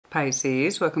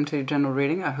Pisces, welcome to your general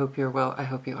reading. I hope you're well. I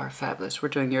hope you are fabulous. We're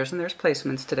doing yours and theirs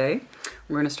placements today.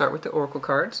 We're going to start with the oracle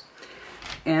cards.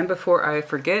 And before I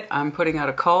forget, I'm putting out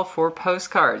a call for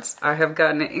postcards. I have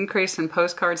gotten an increase in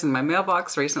postcards in my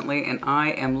mailbox recently, and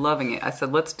I am loving it. I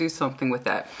said, let's do something with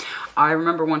that. I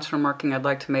remember once remarking I'd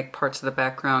like to make parts of the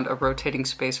background a rotating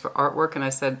space for artwork, and I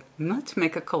said, let's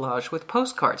make a collage with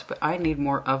postcards, but I need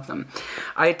more of them.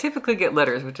 I typically get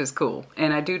letters, which is cool,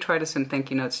 and I do try to send thank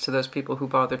you notes to those people who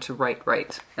bother to write.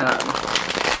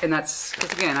 And that's,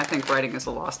 because again, I think writing is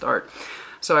a lost art.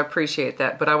 So I appreciate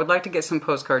that. But I would like to get some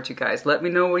postcards, you guys. Let me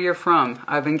know where you're from.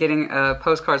 I've been getting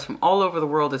postcards from all over the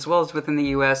world as well as within the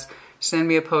U.S. Send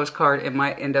me a postcard. It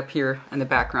might end up here in the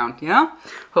background. Yeah?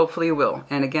 Hopefully you will.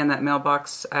 And again, that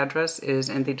mailbox address is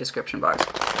in the description box.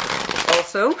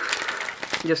 Also,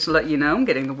 just to let you know, I'm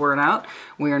getting the word out.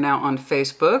 We are now on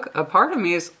Facebook. A part of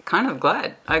me is kind of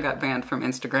glad I got banned from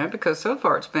Instagram because so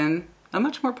far it's been a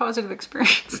much more positive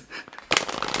experience.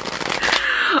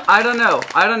 I don't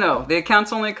know. The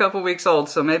account's only a couple weeks old,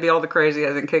 so maybe all the crazy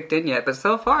hasn't kicked in yet. But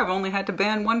so far, I've only had to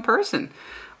ban one person.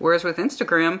 Whereas with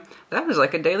Instagram, that was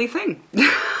like a daily thing.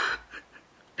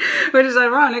 Which is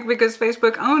ironic because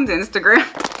Facebook owns Instagram.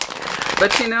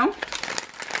 But you know,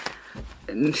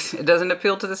 it doesn't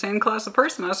appeal to the same class of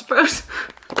person, I suppose.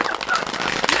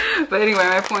 But anyway,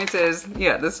 my point is,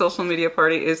 yeah, the social media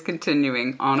party is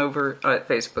continuing on over at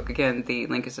Facebook. Again, the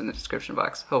link is in the description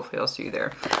box. Hopefully I'll see you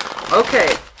there.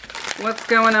 Okay, what's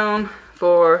going on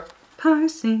for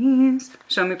Pisces?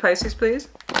 Show me Pisces, please.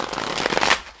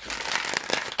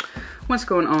 What's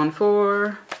going on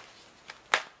for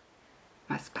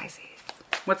my Pisces?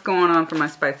 What's going on for my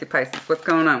spicy Pisces? What's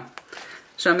going on?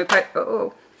 Show me Pisces.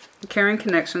 Oh, caring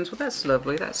connections. Well, that's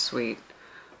lovely. That's sweet.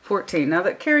 14. Now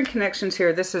that caring connections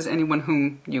here, this is anyone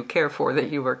whom you care for, that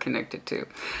you are connected to.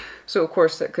 So, of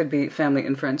course, that could be family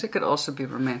and friends. It could also be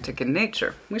romantic in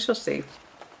nature. We shall see.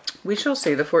 We shall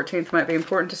see. The 14th might be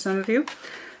important to some of you.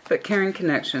 But caring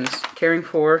connections, caring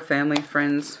for family,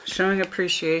 friends, showing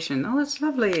appreciation. Oh, that's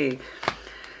lovely.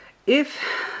 If,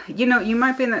 you know, you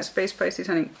might be in that space, Pisces,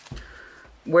 honey,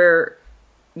 where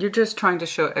you're just trying to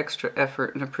show extra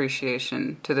effort and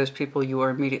appreciation to those people you are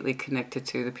immediately connected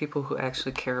to, the people who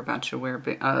actually care about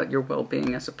your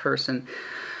well-being as a person.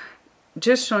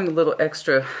 Just showing a little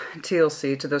extra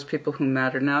TLC to those people who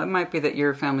matter. Now, it might be that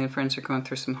your family and friends are going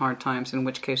through some hard times, in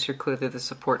which case you're clearly the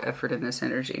support effort in this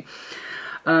energy.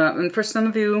 And for some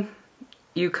of you,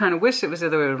 you kind of wish it was the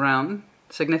other way around.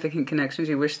 Significant connections,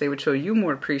 you wish they would show you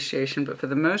more appreciation, but for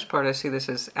the most part, I see this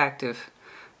as active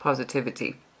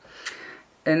positivity.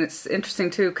 And it's interesting,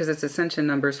 too, because it's ascension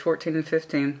numbers, 14 and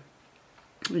 15.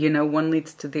 You know, one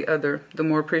leads to the other. The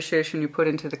more appreciation you put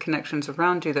into the connections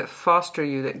around you that foster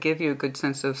you, that give you a good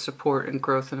sense of support and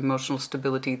growth and emotional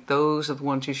stability, those are the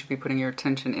ones you should be putting your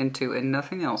attention into and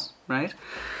nothing else, right?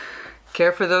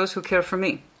 Care for those who care for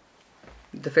me.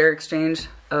 The fair exchange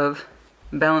of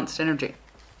balanced energy,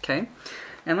 okay?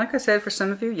 And like I said, for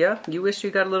some of you, yeah, you wish you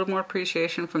got a little more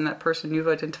appreciation from that person you've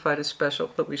identified as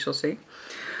special, but we shall see.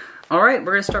 All right,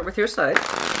 we're going to start with your side.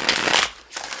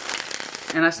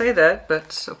 And I say that,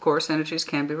 but of course, energies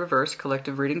can be reversed,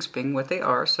 collective readings being what they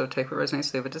are, so take what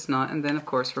resonates, leave what does not, and then, of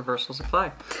course, reversals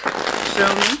apply.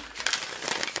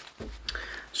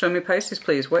 Show me Pisces,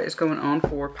 please. What is going on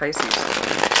for Pisces?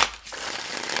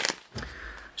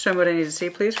 Show me what I need to see,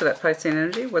 please, for that Piscean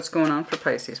energy. What's going on for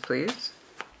Pisces, please?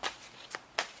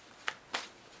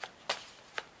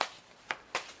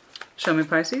 Show me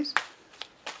Pisces.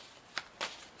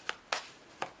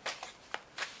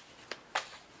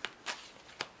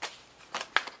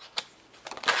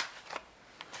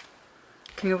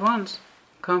 King of Wands.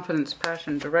 Confidence,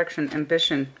 passion, direction,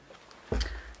 ambition.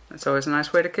 That's always a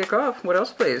nice way to kick off. What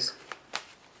else, please?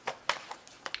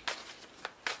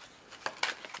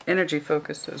 Energy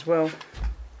focused as well.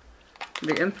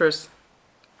 The Empress.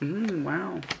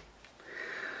 Wow.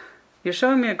 You're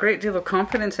showing me a great deal of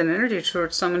confidence and energy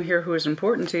towards someone here who is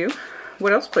important to you.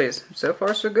 What else, please? So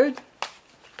far, so good.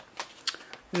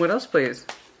 What else, please?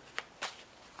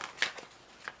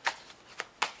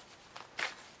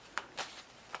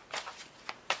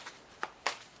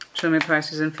 Show me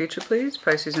Pisces in future, please.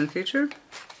 Pisces in future.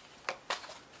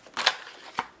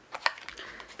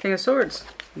 King of Swords.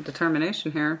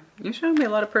 Determination here. You're showing me a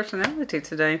lot of personality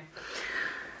today.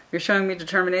 You're showing me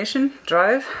determination,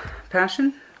 drive,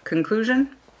 passion,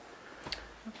 conclusion.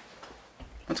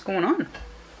 What's going on?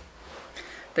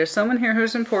 There's someone here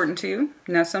who's important to you.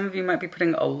 Now, some of you might be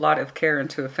putting a lot of care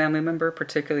into a family member,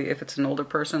 particularly if it's an older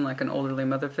person, like an elderly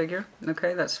mother figure.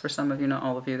 Okay, that's for some of you, not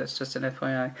all of you. That's just an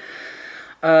FYI.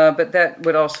 But that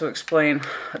would also explain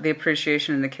the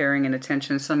appreciation and the caring and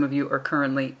attention some of you are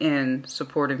currently in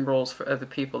supporting roles for other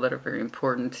people that are very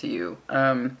important to you.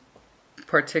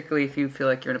 Particularly if you feel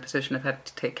like you're in a position of having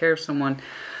to take care of someone.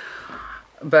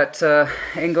 But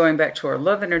in going back to our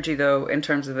love energy, though, in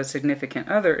terms of a significant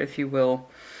other, if you will,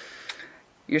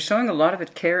 you're showing a lot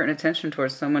of care and attention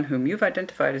towards someone whom you've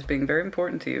identified as being very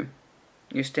important to you.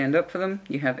 You stand up for them,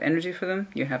 you have energy for them,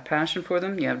 you have passion for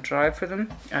them, you have drive for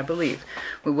them, I believe.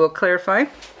 We will clarify,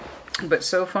 but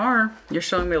so far, you're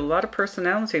showing me a lot of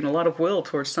personality and a lot of will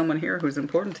towards someone here who's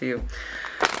important to you.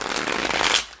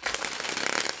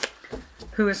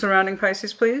 Who is surrounding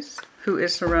Pisces, please? Who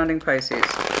is surrounding Pisces?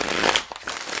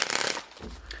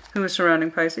 Who is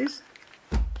surrounding Pisces?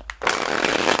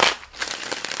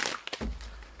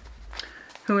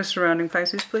 Who is surrounding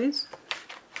Pisces, please?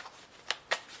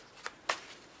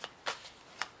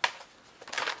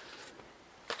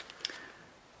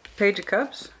 Page of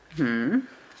Cups. Okay.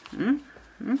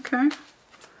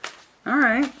 All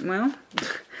right. Well,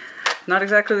 not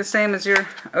exactly the same as your...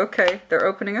 Okay, they're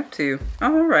opening up to you.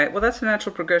 Oh, all right. Well, that's a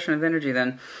natural progression of energy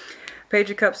then. Page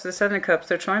of Cups to the Seven of Cups.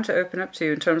 They're trying to open up to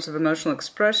you in terms of emotional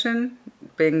expression,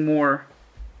 being more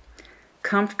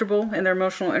comfortable in their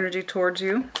emotional energy towards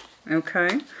you.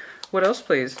 Okay. What else,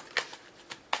 please?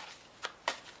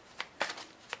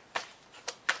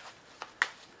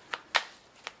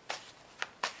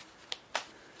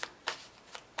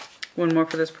 One more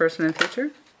for this person in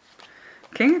future.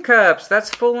 King of Cups, that's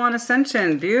full-on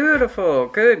ascension. Beautiful.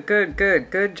 Good, good,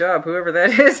 good. Good job, whoever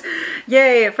that is.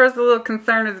 Yay. At first, a little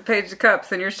concerned with the Page of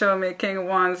Cups, and you're showing me a King of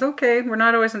Wands. Okay, we're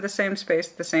not always in the same space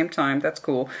at the same time. That's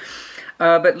cool.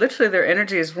 But literally, their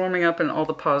energy is warming up in all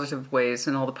the positive ways,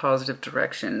 in all the positive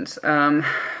directions. I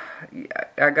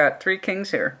got 3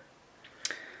 kings here.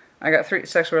 I got 3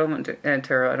 sexual relevant and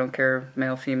tarot. I don't care,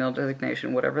 male, female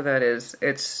designation, whatever that is.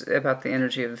 It's about the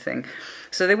energy of the thing.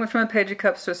 So they went from a Page of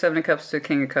Cups to a Seven of Cups to a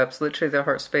King of Cups. Literally, their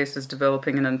heart space is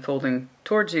developing and unfolding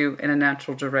towards you in a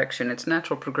natural direction. It's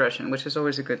natural progression, which is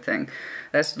always a good thing.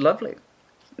 That's lovely.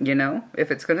 You know,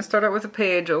 if it's going to start out with a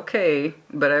page, okay,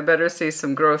 but I better see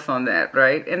some growth on that,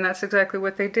 right? And that's exactly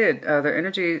what they did. Their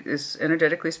energy is,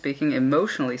 energetically speaking,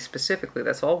 emotionally specifically,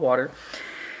 that's all water,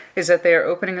 is that they are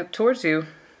opening up towards you.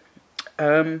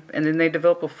 And then they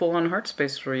develop a full-on heart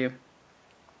space for you.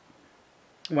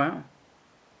 Wow.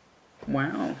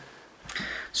 Wow.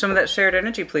 Show me that shared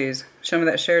energy, please. Show me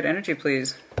that shared energy,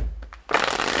 please.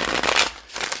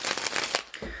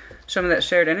 Show me that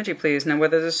shared energy, please. Now,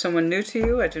 whether this is someone new to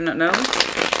you, I do not know.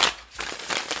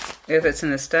 If it's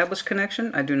an established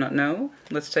connection, I do not know.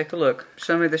 Let's take a look.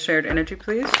 Show me the shared energy,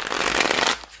 please.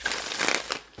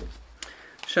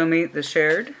 Show me the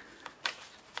shared.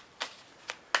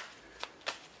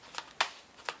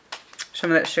 Show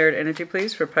me that shared energy,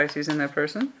 please, for Pisces and that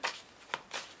person.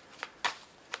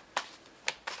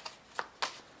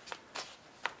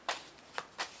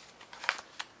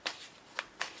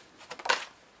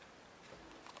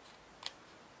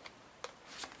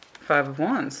 Five of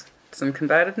Wands. Some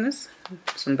combativeness,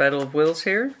 some battle of wills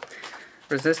here,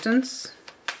 resistance,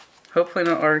 hopefully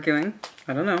not arguing.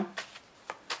 I don't know.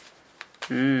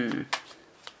 It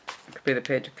could be the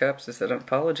Page of Cups. Is that an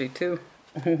apology too?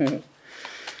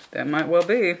 That might well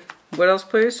be. What else,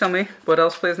 please? Show me. What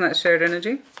else, please, in that shared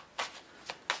energy?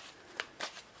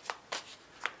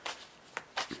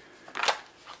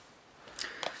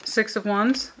 Six of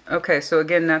Wands. Okay, so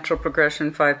again, natural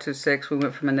progression, 5 to 6. We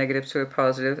went from a negative to a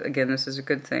positive. Again, this is a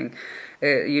good thing.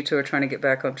 You two are trying to get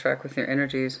back on track with your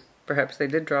energies. Perhaps they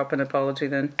did drop an apology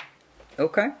then.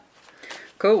 Okay.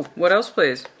 Cool. What else,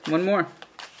 please? One more.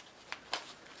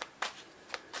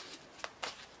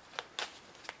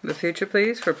 The future,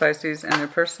 please, for Pisces and their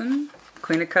person.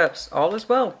 Queen of Cups. All is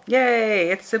well.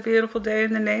 Yay! It's a beautiful day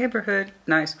in the neighborhood.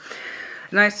 Nice.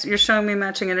 Nice. You're showing me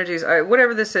matching energies. All right,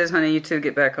 whatever this is, honey, you two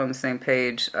get back on the same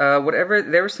page. Whatever,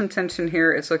 there was some tension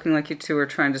here. It's looking like you two are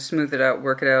trying to smooth it out,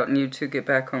 work it out, and you two get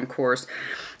back on course.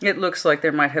 It looks like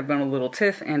there might have been a little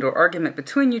tiff and or argument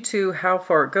between you two. How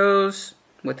far it goes,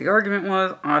 what the argument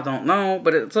was, I don't know.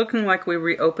 But it's looking like we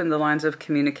reopened the lines of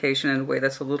communication in a way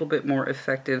that's a little bit more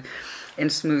effective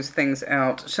and smooths things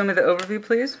out. Show me the overview,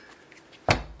 please.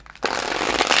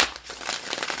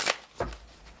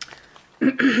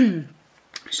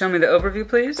 Show me the overview,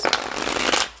 please.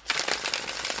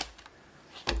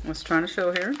 What's trying to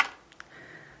show here?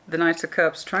 The Knights of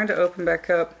Cups, trying to open back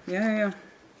up. Yeah.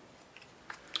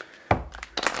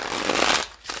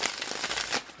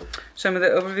 Show me the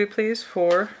overview, please,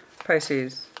 for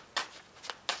Pisces.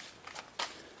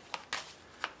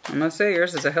 I must say,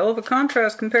 yours is a hell of a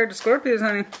contrast compared to Scorpios,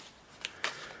 honey.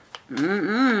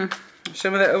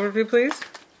 Show me that overview, please.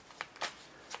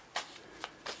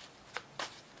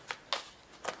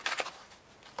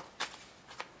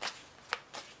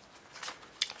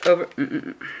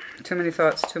 Too many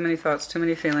thoughts, too many thoughts, too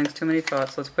many feelings, too many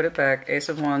thoughts. Let's put it back. Ace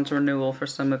of Wands, renewal for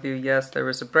some of you. Yes, there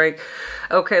was a break.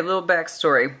 Okay, little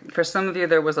backstory. For some of you,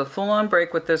 there was a full-on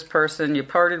break with this person. You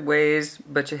parted ways,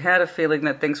 but you had a feeling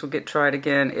that things would get tried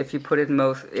again if you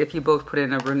both put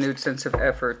in a renewed sense of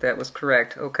effort. That was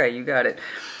correct. Okay, you got it.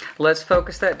 Let's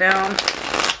focus that down.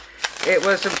 It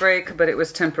was a break, but it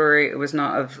was temporary. It was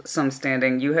not of some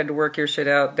standing. You had to work your shit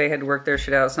out. They had to work their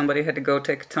shit out. Somebody had to go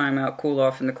take a time out, cool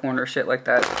off in the corner, shit like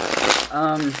that.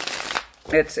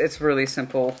 It's really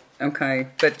simple. Okay,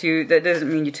 but that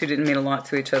doesn't mean you two didn't mean a lot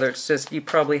to each other. It's just you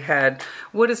probably had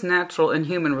what is natural in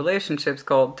human relationships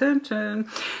called tension.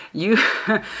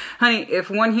 Honey,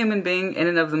 if one human being in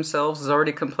and of themselves is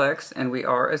already complex, and we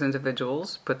are as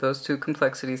individuals, put those two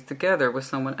complexities together with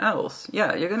someone else.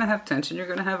 Yeah, you're going to have tension, you're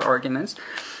going to have arguments.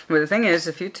 But the thing is,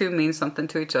 if you two mean something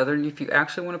to each other, and if you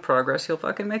actually want to progress, you'll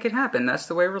fucking make it happen. That's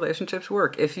the way relationships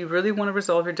work. If you really want to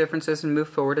resolve your differences and move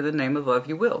forward in the name of love,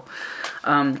 you will.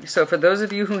 So for those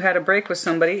of you who had a break with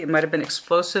somebody, it might have been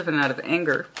explosive and out of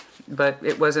anger, but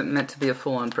it wasn't meant to be a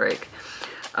full-on break.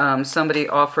 Somebody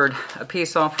offered a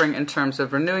peace offering in terms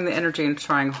of renewing the energy and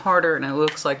trying harder, and it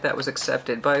looks like that was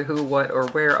accepted. By who, what, or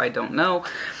where, I don't know.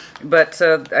 But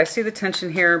I see the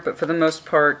tension here, but for the most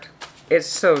part, it's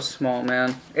so small,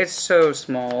 man. It's so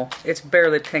small. It's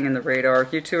barely pinging the radar.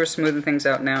 You two are smoothing things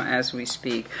out now as we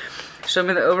speak. Show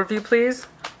me the overview, please.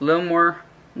 A little more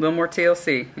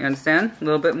TLC, you understand? A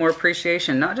little bit more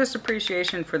appreciation. Not just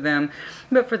appreciation for them,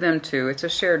 but for them too. It's a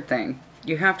shared thing.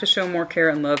 You have to show more care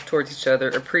and love towards each other,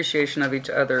 appreciation of each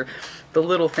other, the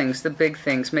little things, the big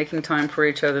things, making time for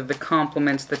each other, the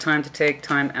compliments, the time to take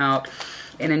time out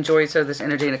and enjoy each other's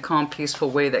energy in a calm,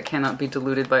 peaceful way that cannot be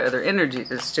diluted by other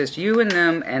energies. It's just you and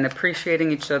them and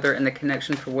appreciating each other and the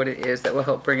connection for what it is that will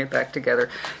help bring it back together.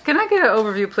 Can I get an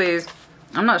overview, please?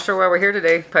 I'm not sure why we're here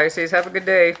today, Pisces. Have a good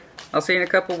day. I'll see you in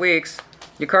a couple weeks.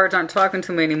 Your cards aren't talking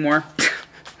to me anymore.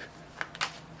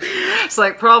 It's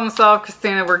like, problem solved,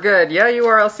 Christina. We're good. Yeah, you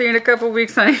are. I'll see you in a couple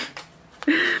weeks, honey.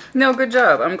 No, good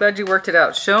job. I'm glad you worked it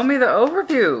out. Show me the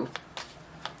overview.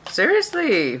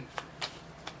 Seriously.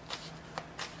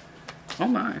 Oh,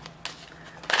 my.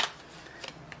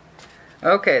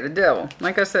 Okay, the devil.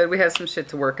 Like I said, we had some shit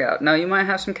to work out. Now, you might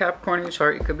have some Capricorn in your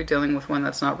chart. You could be dealing with one.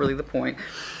 That's not really the point.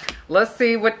 Let's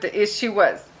see what the issue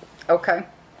was. Okay.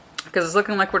 Because it's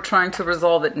looking like we're trying to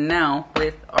resolve it now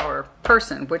with our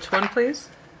person. Which one, please?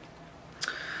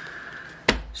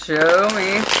 Show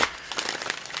me.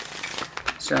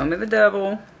 Show me the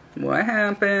devil. What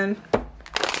happened?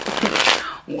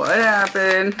 What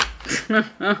happened?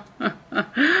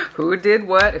 Who did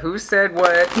what? Who said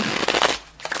what?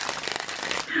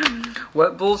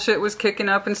 What bullshit was kicking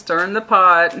up and stirring the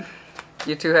pot?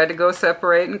 You two had to go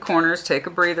separate in corners, take a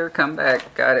breather, come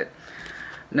back. Got it.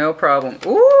 No problem.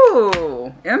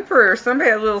 Ooh, Emperor. Somebody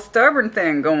had a little stubborn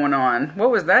thing going on.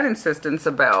 What was that insistence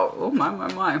about? Oh,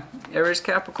 my. Aries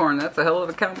Capricorn. That's a hell of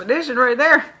a combination right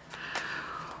there.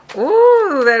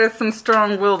 Ooh, that is some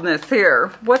strong-willedness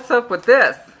here. What's up with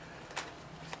this?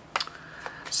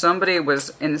 Somebody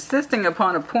was insisting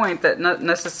upon a point that not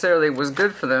necessarily was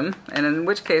good for them, and in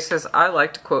which case, as I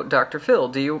like to quote Dr. Phil,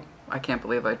 I can't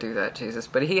believe I do that, Jesus.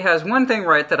 But he has one thing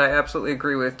right that I absolutely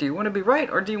agree with. Do you want to be right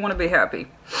or do you want to be happy?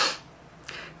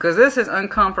 Because this is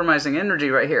uncompromising energy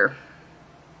right here.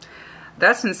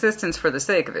 That's insistence for the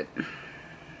sake of it.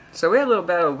 So we had a little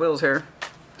battle of wills here.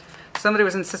 Somebody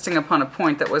was insisting upon a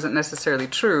point that wasn't necessarily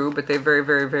true, but they very,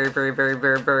 very, very, very, very,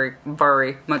 very, very,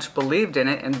 very much believed in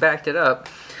it and backed it up.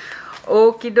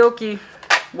 Okie dokie.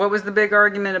 What was the big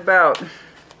argument about?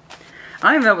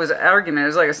 I don't even know if it was an argument. It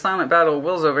was like a silent battle of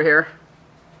wills over here.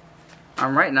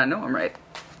 I'm right and I know I'm right.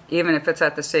 Even if it's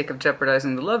at the sake of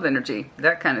jeopardizing the love energy.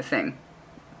 That kind of thing.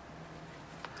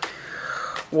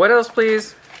 What else,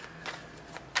 please?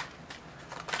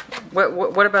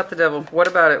 What about the devil? What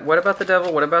about it? What about the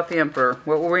devil? What about the Emperor?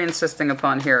 What were we insisting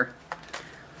upon here?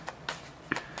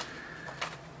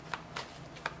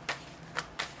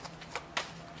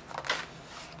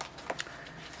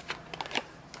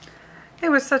 It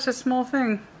was such a small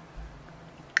thing.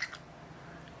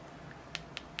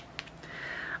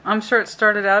 I'm sure it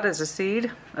started out as a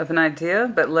seed of an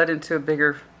idea, but led into a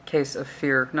bigger case of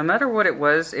fear. No matter what it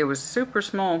was super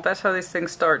small. That's how these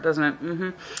things start, doesn't it?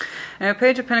 And a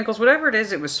Page of Pentacles, whatever it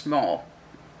is, it was small.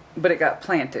 But it got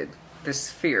planted.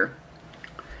 This fear.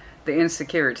 The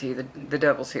insecurity, the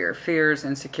devil's here. Fears,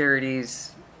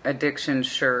 insecurities, addiction,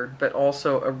 sure, but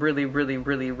also a really, really,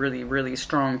 really, really, really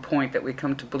strong point that we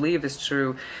come to believe is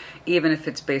true, even if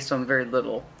it's based on very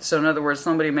little. So in other words,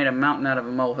 somebody made a mountain out of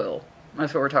a molehill.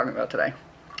 That's what we're talking about today.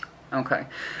 Okay,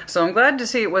 so I'm glad to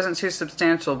see it wasn't too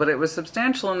substantial, but it was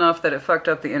substantial enough that it fucked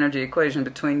up the energy equation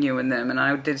between you and them, and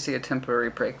I did see a temporary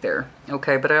break there.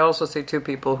 Okay, but I also see two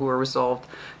people who are resolved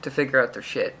to figure out their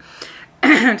shit,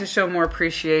 to show more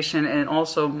appreciation, and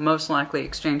also most likely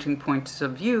exchanging points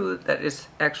of view that is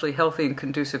actually healthy and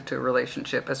conducive to a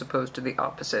relationship as opposed to the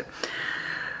opposite.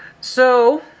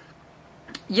 So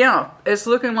yeah, it's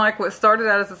looking like what started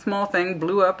out as a small thing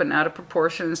blew up and out of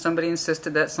proportion, and somebody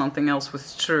insisted that something else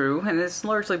was true, and it's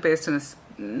largely based on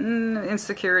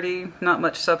insecurity, not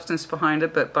much substance behind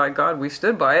it, but by God, we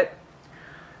stood by it.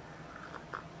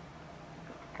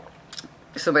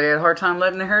 Somebody had a hard time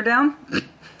letting their hair down,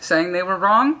 saying they were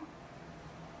wrong.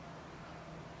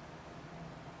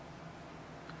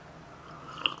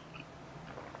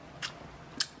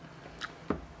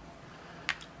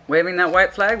 Waving that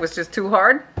white flag was just too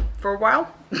hard for a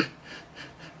while.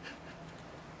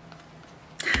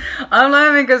 I'm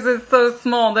laughing because it's so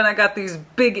small. Then I got these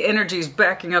big energies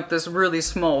backing up this really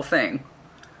small thing.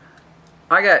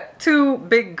 I got two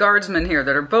big guardsmen here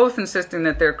that are both insisting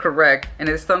that they're correct, and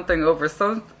it's something over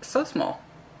so small,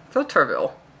 so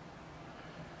trivial.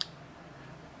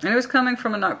 And it was coming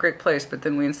from a not great place, but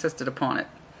then we insisted upon it.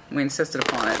 We insisted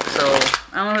upon it. So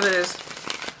I don't know who that is.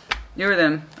 You or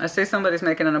them. I see somebody's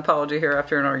making an apology here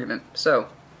after an argument. So,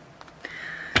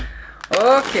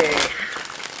 okay.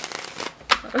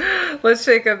 Let's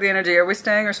shake up the energy. Are we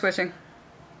staying or switching?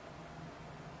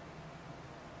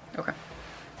 Okay.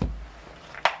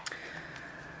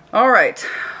 All right.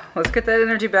 Let's get that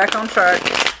energy back on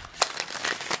track.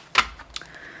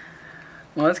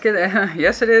 Well, let's get that.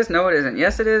 Yes, it is. No, it isn't.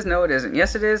 Yes, it is. No, it isn't.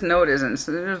 Yes, it is. No, it isn't.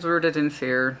 So it was rooted in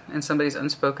fear and somebody's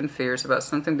unspoken fears about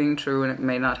something being true and it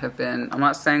may not have been. I'm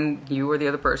not saying you or the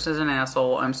other person is an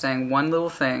asshole. I'm saying one little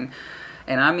thing,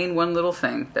 and I mean one little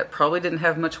thing that probably didn't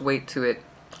have much weight to it,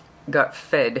 got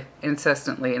fed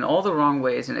incessantly in all the wrong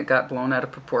ways, and it got blown out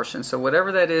of proportion. So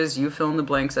whatever that is, you fill in the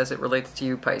blanks as it relates to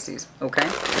you, Pisces. Okay?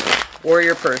 Or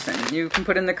your person. You can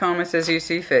put in the comments as you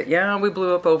see fit. Yeah, we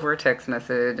blew up over a text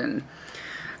message, and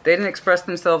they didn't express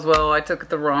themselves well. I took it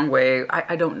the wrong way.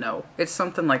 I don't know. It's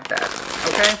something like that.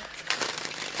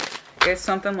 Okay? It's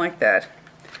something like that.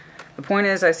 The point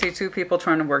is, I see two people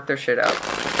trying to work their shit out.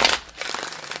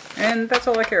 And that's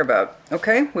all I care about.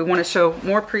 Okay? We want to show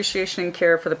more appreciation and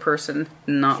care for the person,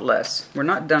 not less. We're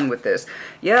not done with this.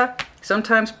 Yeah,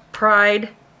 sometimes pride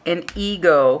and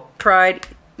ego. Pride,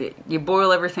 you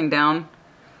boil everything down.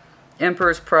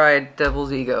 Emperor's pride,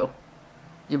 devil's ego.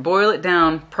 You boil it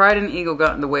down, pride and ego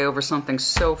got in the way over something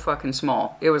so fucking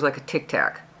small. It was like a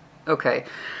tic-tac. Okay.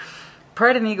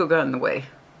 Pride and ego got in the way.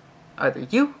 Either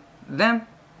you, them,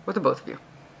 or the both of you.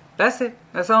 That's it.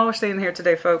 That's all we're seeing here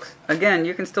today, folks. Again,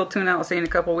 you can still tune out and see in a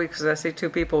couple weeks because I see two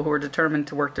people who are determined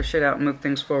to work their shit out and move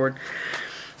things forward.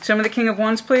 Show me the King of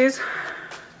Wands, please.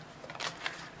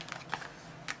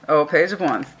 Oh, Page of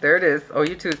Wands. There it is. Oh,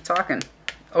 you two is talking.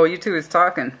 Oh, you two is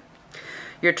talking.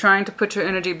 You're trying to put your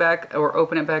energy back or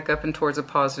open it back up and towards a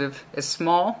positive. It's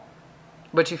small,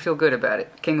 but you feel good about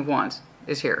it. King of Wands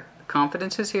is here.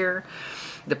 Confidence is here.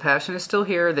 The passion is still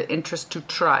here. The interest to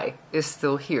try is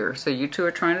still here. So you two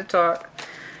are trying to talk.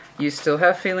 You still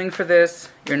have feeling for this.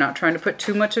 You're not trying to put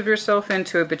too much of yourself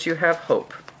into it, but you have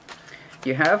hope.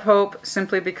 You have hope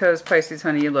simply because, Pisces,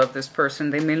 honey, you love this person.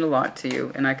 They mean a lot to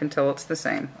you, and I can tell it's the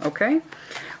same. Okay?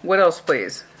 What else,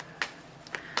 please?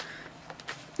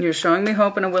 You're showing me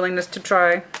hope and a willingness to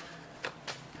try.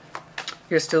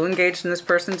 You're still engaged in this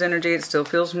person's energy. It still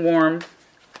feels warm.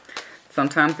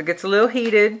 Sometimes it gets a little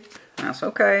heated. That's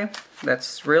okay.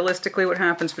 That's realistically what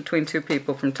happens between two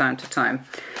people from time to time.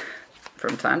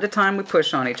 From time to time, we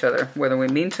push on each other, whether we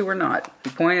mean to or not.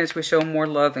 The point is we show more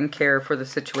love and care for the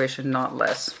situation, not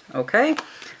less. Okay?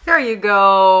 There you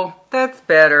go. That's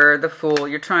better. The Fool.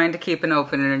 You're trying to keep an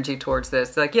open energy towards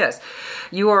this. Like, yes,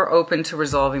 you are open to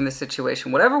resolving the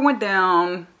situation. Whatever went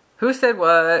down, who said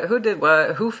what, who did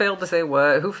what, who failed to say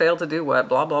what, who failed to do what,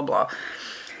 blah, blah, blah.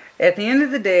 At the end of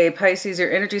the day, Pisces,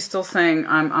 your energy is still saying,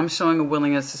 I'm showing a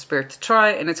willingness of spirit to try,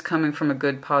 and it's coming from a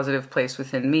good, positive place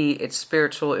within me. It's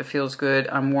spiritual. It feels good.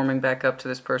 I'm warming back up to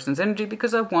this person's energy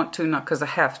because I want to, not because I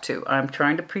have to. I'm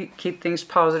trying to keep things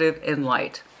positive and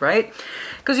light, right?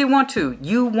 Because you want to.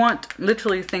 You want,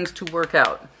 literally, things to work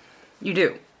out. You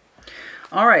do.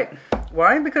 All right.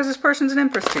 Why? Because this person's an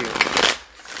empress to you.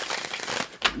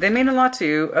 They mean a lot to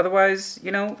you. Otherwise, you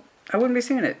know, I wouldn't be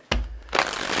seeing it.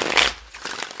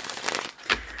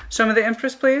 Show me the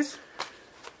Empress, please.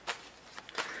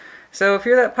 So if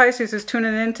you're that Pisces who's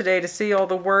tuning in today to see all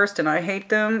the worst and I hate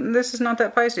them, this is not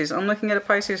that Pisces. I'm looking at a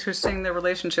Pisces who's seeing their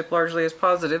relationship largely as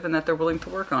positive and that they're willing to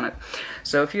work on it.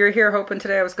 So if you're here hoping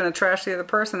today I was going to trash the other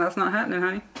person, that's not happening,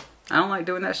 honey. I don't like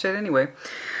doing that shit anyway.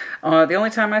 The only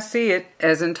time I see it,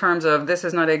 as in terms of this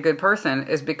is not a good person,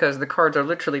 is because the cards are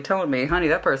literally telling me, honey,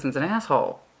 that person's an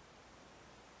asshole.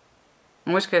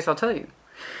 In which case, I'll tell you.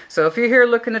 So if you're here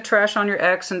looking to trash on your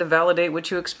ex and to validate what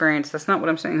you experienced, that's not what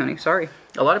I'm saying, honey. Sorry.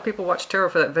 A lot of people watch tarot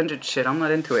for that vengeance shit. I'm not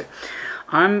into it.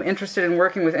 I'm interested in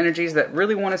working with energies that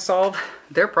really want to solve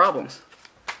their problems,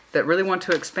 that really want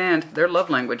to expand their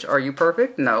love language. Are you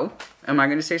perfect? No. Am I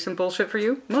going to say some bullshit for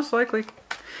you? Most likely.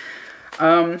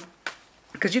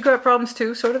 Because you got problems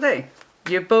too, so do they.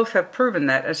 You both have proven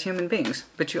that as human beings,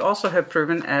 but you also have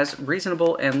proven as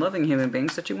reasonable and loving human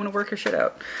beings that you want to work your shit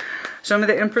out. Show me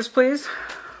the Empress, please.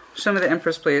 Show me the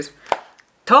Empress, please.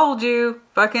 Told you.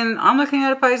 Fucking, I'm looking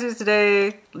at a Pisces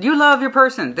today. You love your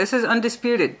person. This is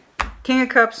undisputed. King of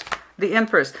Cups, the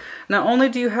Empress. Not only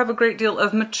do you have a great deal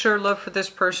of mature love for this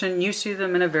person, you see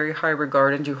them in a very high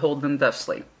regard and you hold them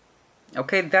thusly.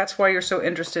 Okay, that's why you're so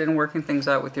interested in working things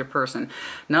out with your person.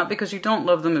 Not because you don't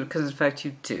love them, but because in fact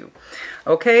you do.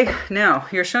 Okay, now,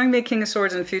 you're showing me a King of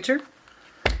Swords in the future.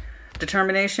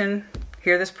 Determination,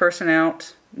 hear this person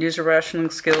out, use your rational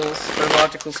skills, or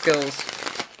logical skills.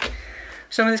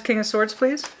 Show me this King of Swords,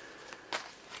 please.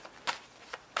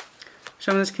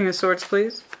 Show me this King of Swords,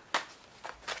 please.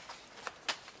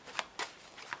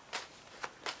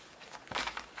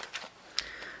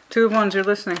 Two of Wands, you're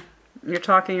listening. You're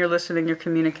talking, you're listening, you're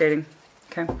communicating.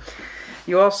 Okay.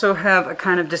 You also have a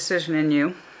kind of decision in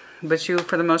you, but you,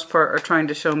 for the most part, are trying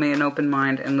to show me an open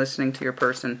mind and listening to your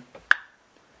person.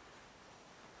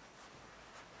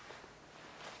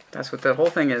 That's what the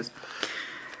whole thing is.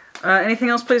 Anything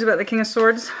else, please, about the King of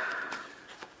Swords?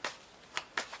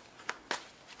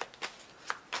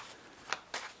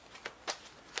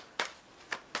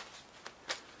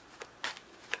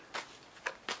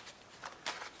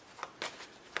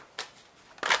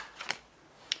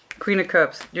 Queen of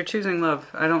Cups, you're choosing love.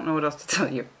 I don't know what else to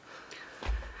tell you.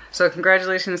 So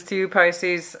congratulations to you,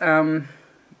 Pisces.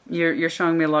 You're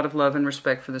showing me a lot of love and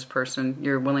respect for this person.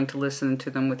 You're willing to listen to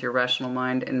them with your rational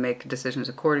mind and make decisions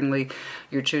accordingly.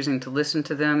 You're choosing to listen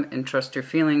to them and trust your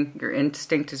feeling. Your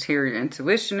instinct is here. Your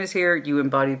intuition is here. You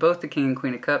embody both the King and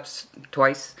Queen of Cups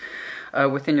twice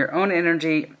within your own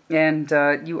energy. And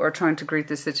you are trying to greet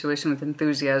this situation with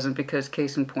enthusiasm because,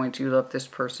 case in point, you love this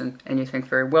person and you think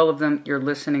very well of them. You're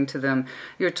listening to them.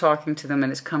 You're talking to them,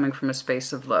 and it's coming from a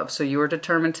space of love. So you are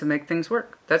determined to make things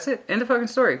work. That's it. End of fucking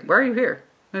story. Why are you here?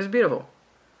 This is beautiful.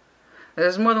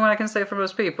 This is more than what I can say for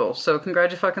most people. So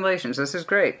congratulations. This is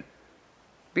great.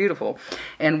 Beautiful.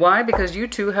 And why? Because you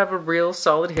two have a real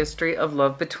solid history of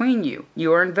love between you.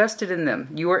 You are invested in them.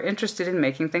 You are interested in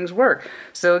making things work.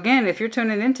 So again, if you're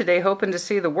tuning in today hoping to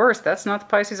see the worst, that's not the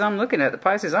Pisces I'm looking at. The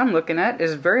Pisces I'm looking at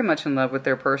is very much in love with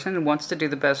their person and wants to do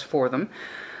the best for them.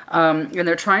 And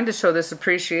they're trying to show this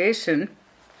appreciation,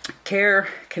 care,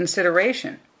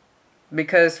 consideration.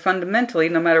 Because fundamentally,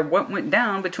 no matter what went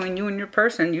down between you and your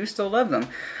person, you still love them.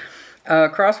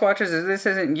 Cross watchers, if this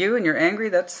isn't you and you're angry,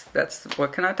 that's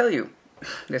what can I tell you?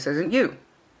 This isn't you.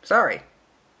 Sorry.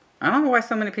 I don't know why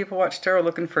so many people watch tarot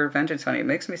looking for vengeance, honey. It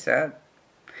makes me sad.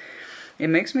 It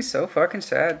makes me so fucking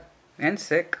sad and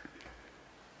sick.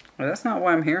 Well, that's not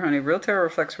why I'm here, honey. Real tarot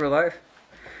reflects real life.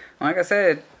 Like I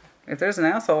said, if there's an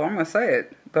asshole, I'm going to say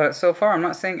it. But so far, I'm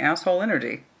not seeing asshole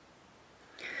energy.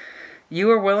 You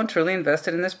are well and truly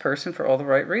invested in this person for all the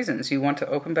right reasons. You want to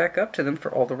open back up to them for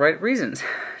all the right reasons.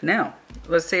 Now,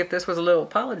 let's see if this was a little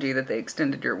apology that they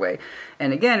extended your way.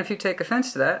 And again, if you take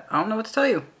offense to that, I don't know what to tell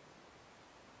you.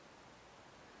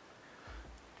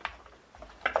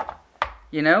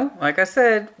 You know, like I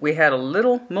said, we had a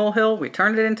little molehill, we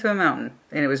turned it into a mountain.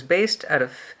 And it was based out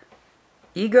of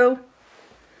ego,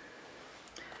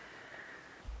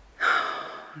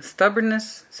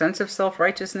 stubbornness, sense of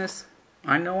self-righteousness.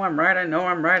 I know I'm right, I know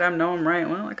I'm right, I know I'm right.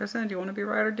 Well, like I said, do you want to be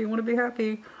right or do you want to be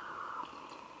happy?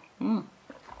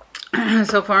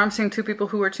 So far, I'm seeing two people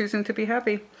who are choosing to be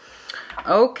happy.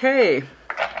 Okay.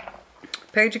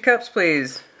 Page of Cups,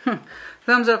 please.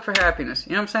 Thumbs up for happiness.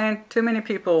 You know what I'm saying? Too many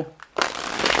people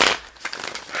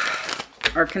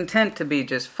are content to be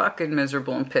just fucking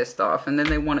miserable and pissed off, and then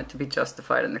they want it to be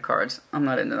justified in the cards. I'm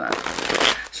not into that.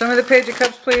 Show me the Page of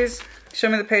Cups, please. Show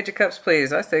me the Page of Cups,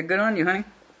 please. I say good on you, honey.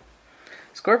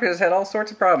 Scorpio's had all sorts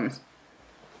of problems.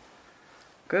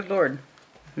 Good Lord.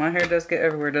 My hair does get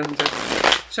everywhere, doesn't it?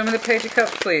 Show me the Page of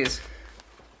Cups, please.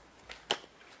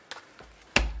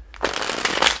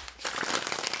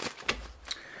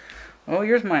 Oh,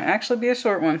 yours might actually be a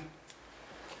short one.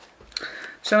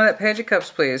 Show me that Page of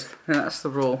Cups, please. And that's the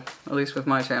rule, at least with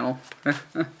my channel.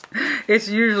 It's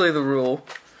usually the rule.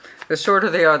 The shorter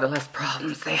they are, the less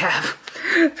problems they have.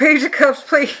 Page of Cups,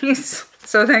 please.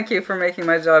 So thank you for making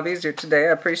my job easier today.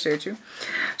 I appreciate you.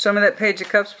 Show me that Page of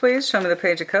Cups, please. Show me the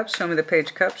Page of Cups. Show me the Page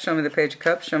of Cups. Show me the Page of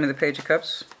Cups. Show me the Page of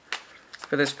Cups.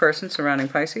 For this person surrounding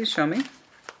Pisces, show me.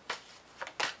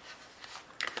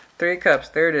 3 of Cups.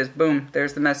 There it is. Boom.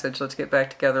 There's the message. Let's get back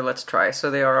together. Let's try. So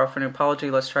they are offering an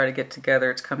apology. Let's try to get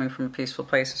together. It's coming from a peaceful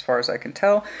place as far as I can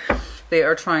tell. They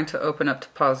are trying to open up to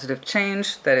positive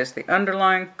change. That is the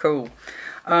underlying. Cool.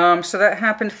 So that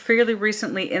happened fairly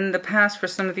recently in the past. For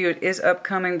some of you it is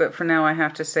upcoming, but for now I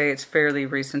have to say it's fairly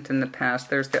recent in the past.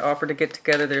 There's the offer to get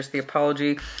together. There's the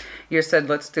apology. You said,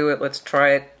 let's do it. Let's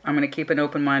try it. I'm going to keep an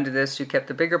open mind to this. You kept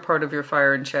the bigger part of your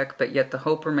fire in check, but yet the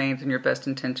hope remained and your best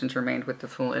intentions remained with the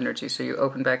full energy. So you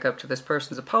open back up to this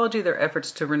person's apology, their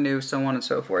efforts to renew, so on and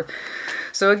so forth.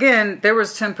 So again, there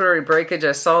was temporary breakage.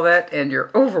 I saw that, and your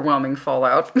overwhelming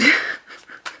fallout.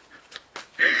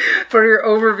 For your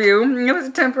overview, it was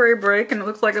a temporary break, and it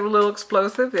looks like it was a little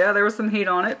explosive. Yeah, there was some heat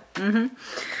on it.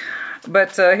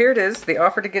 But here it is, the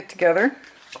offer to get together.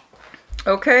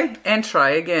 Okay, and try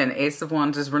again. Ace of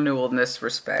Wands is renewal in this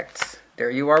respect. There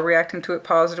you are reacting to it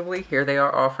positively. Here they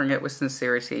are offering it with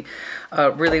sincerity.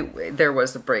 Really, there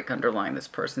was a break underlying this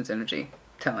person's energy,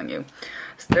 telling you.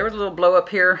 So there was a little blow up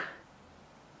here,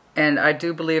 and I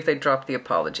do believe they dropped the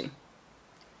apology.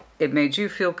 It made you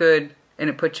feel good, and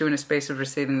it put you in a space of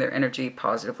receiving their energy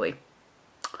positively.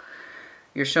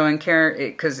 You're showing care,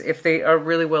 because if they are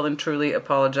really well and truly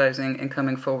apologizing and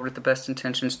coming forward with the best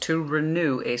intentions to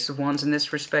renew, Ace of Wands in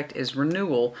this respect is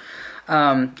renewal.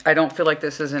 I don't feel like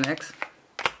this is an ex.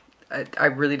 I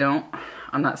really don't.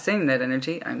 I'm not seeing that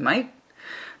energy. I might.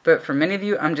 But for many of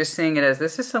you, I'm just seeing it as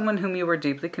this is someone whom you were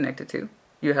deeply connected to.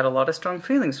 You had a lot of strong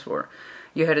feelings for.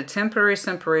 You had a temporary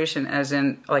separation, as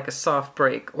in like a soft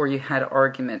break, or you had an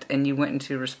argument and you went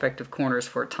into respective corners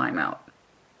for a timeout.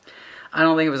 I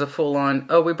don't think it was a full-on,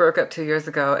 oh, we broke up 2 years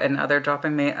ago and now they're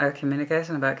dropping me a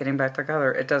communication about getting back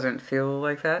together. It doesn't feel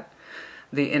like that.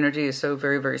 The energy is so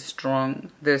very, very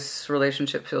strong. This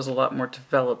relationship feels a lot more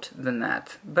developed than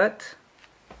that. But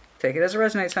take it as it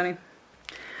resonates, honey.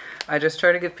 I just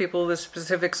try to give people the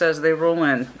specifics as they roll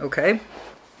in, okay?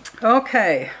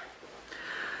 Okay.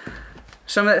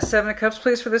 Show me that 7 of Cups,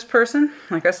 please, for this person.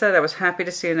 Like I said, I was happy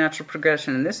to see a natural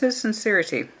progression. And this is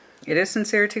sincerity. It is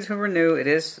sincerity to renew. It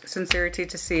is sincerity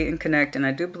to see and connect. And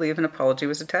I do believe an apology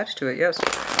was attached to it. Yes.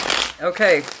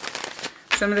 Okay.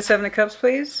 Show me the 7 of Cups,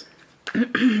 please. I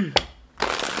want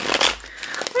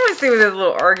to see what this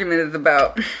little argument is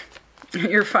about.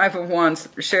 Your 5 of Wands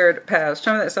shared past.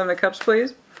 Show me that 7 of Cups,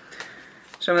 please.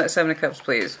 Show me that 7 of Cups,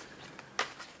 please.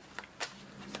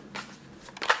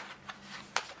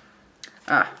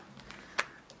 Ah.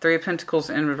 3 of Pentacles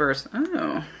in reverse.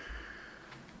 Oh.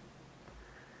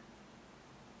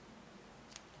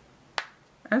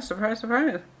 Oh, surprise,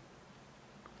 surprise.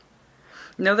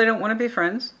 No, they don't want to be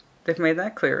friends. They've made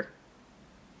that clear.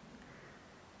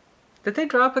 Did they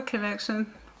drop a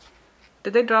connection?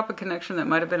 Did they drop a connection that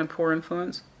might have been a poor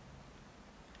influence?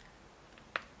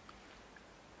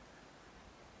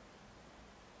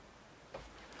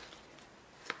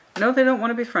 No, they don't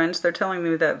want to be friends. They're telling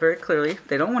me that very clearly.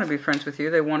 They don't want to be friends with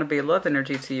you. They want to be love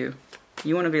energy to you.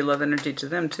 You want to be love energy to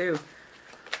them too.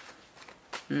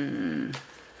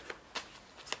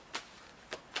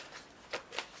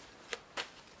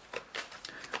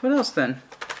 What else then?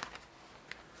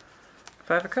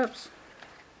 5 of Cups.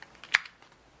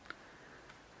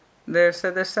 They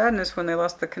said their sadness when they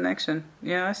lost the connection.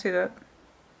 Yeah, I see that.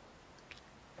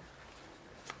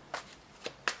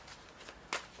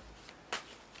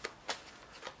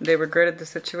 They regretted the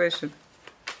situation.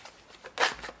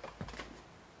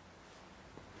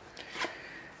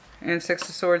 And 6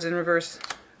 of Swords in reverse.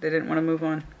 They didn't want to move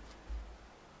on.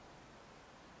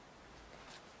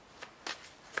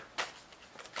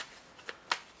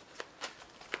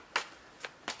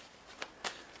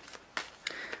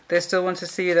 They still want to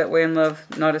see you that way in love,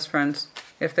 not as friends.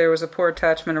 If there was a poor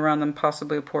attachment around them,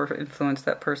 possibly a poor influence,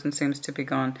 that person seems to be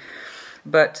gone.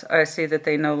 But I see that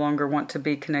they no longer want to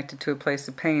be connected to a place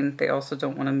of pain. They also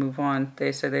don't want to move on.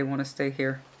 They say they want to stay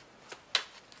here.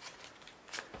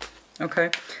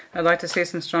 Okay. I'd like to see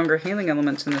some stronger healing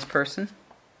elements in this person.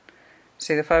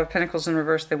 See the 5 of Pentacles in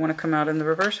reverse. They want to come out in the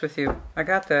reverse with you. I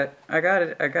got that. I got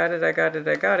it. I got it. I got it.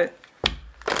 I got it.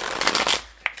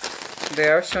 They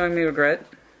are showing me regret.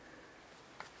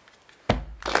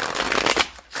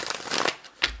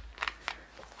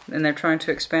 And they're trying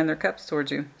to expand their cups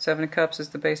towards you. 7 of Cups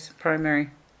is the base primary.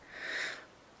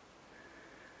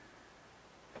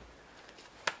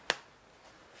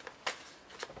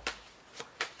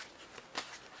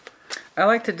 I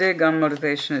like to dig on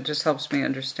motivation. It just helps me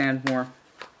understand more.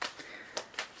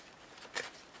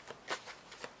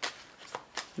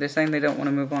 They're saying they don't want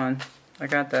to move on. I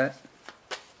got that.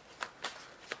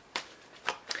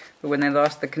 But when they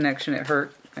lost the connection, it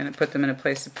hurt, and it put them in a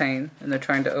place of pain, and they're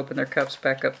trying to open their cups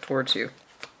back up towards you.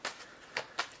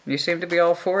 You seem to be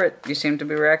all for it. You seem to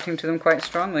be reacting to them quite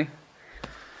strongly.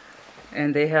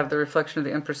 And they have the reflection of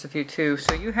the Empress of you too.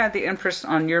 So you had the Empress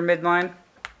on your midline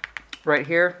right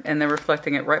here, and they're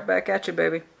reflecting it right back at you,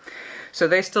 baby. So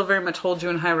they still very much hold you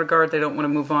in high regard. They don't want to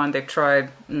move on. They've tried.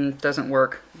 Doesn't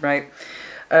work, right?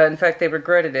 In fact, they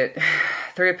regretted it.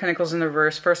 Three of Pentacles in the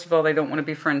reverse. First of all, they don't want to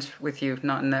be friends with you.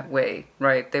 Not in that way,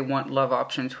 right? They want love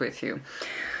options with you.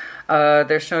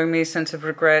 They're showing me a sense of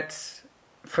regrets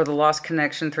for the lost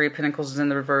connection. Three of Pentacles is in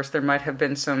the reverse. There might have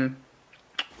been some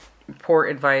poor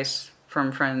advice from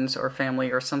friends or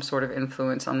family or some sort of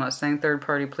influence. I'm not saying third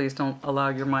party. Please don't allow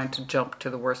your mind to jump to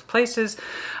the worst places.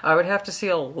 I would have to see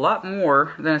a lot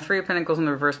more than a Three of Pentacles in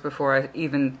the reverse before I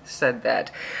even said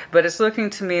that. But it's looking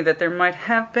to me that there might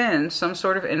have been some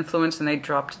sort of influence, and they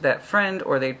dropped that friend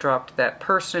or they dropped that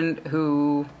person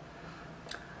who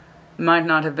might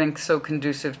not have been so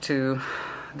conducive to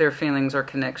their feelings or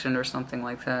connection or something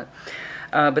like that.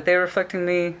 But they're reflecting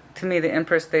to me, the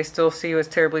Empress. They still see you as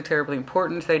terribly, terribly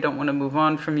important. They don't want to move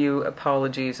on from you.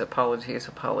 Apologies, apologies,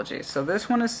 apologies. So this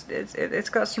one is, it's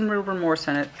got some real remorse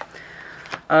in it.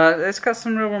 It's got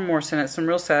some real remorse in it, some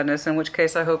real sadness, in which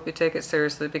case I hope you take it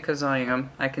seriously, because I am.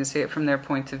 I can see it from their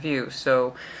point of view.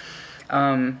 So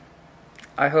I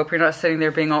hope you're not sitting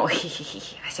there being all, I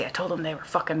see, I told them they were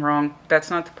fucking wrong. That's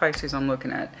not the Pisces I'm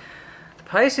looking at.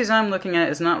 Pisces I'm looking at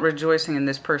is not rejoicing in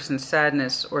this person's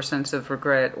sadness or sense of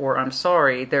regret or I'm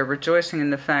sorry. They're rejoicing in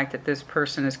the fact that this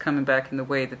person is coming back in the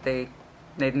way that they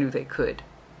knew they could,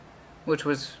 which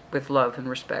was with love and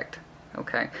respect.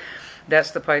 Okay,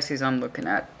 that's the Pisces I'm looking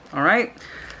at. All right,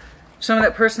 show me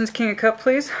that person's King of Cups,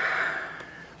 please.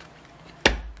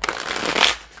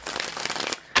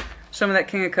 Show me that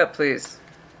King of Cups, please.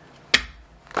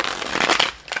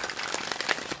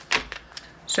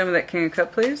 Show me that King of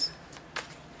Cups, please.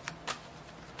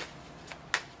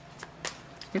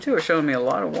 You two are showing me a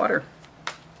lot of water.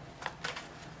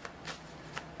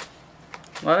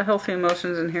 A lot of healthy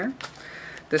emotions in here.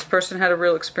 This person had a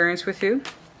real experience with you.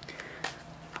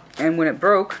 And when it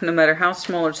broke, no matter how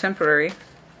small or temporary,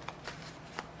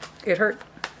 it hurt.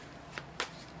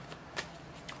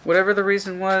 Whatever the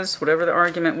reason was, whatever the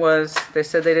argument was, they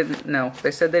said they didn't know.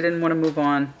 They said they didn't want to move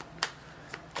on.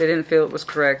 They didn't feel it was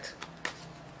correct.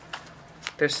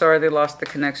 They're sorry they lost the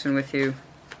connection with you.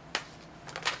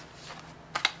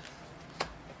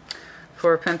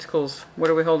 Four of Pentacles.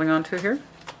 What are we holding on to here?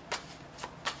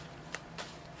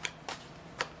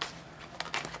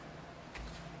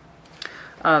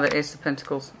 Ah, the Ace of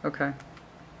Pentacles. Okay.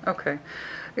 Okay.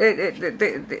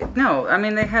 No, I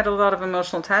mean, they had a lot of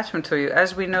emotional attachment to you.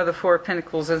 As we know, the Four of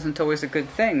Pentacles isn't always a good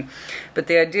thing. But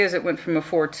the idea is it went from a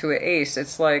 4 to an Ace.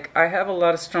 It's like, I have a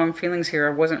lot of strong feelings here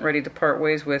I wasn't ready to part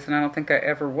ways with, and I don't think I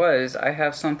ever was. I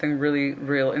have something really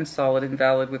real and solid and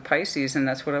valid with Pisces, and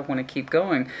that's what I want to keep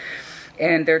going.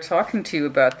 And they're talking to you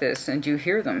about this, and you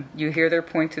hear them. You hear their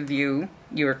point of view.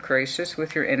 You're gracious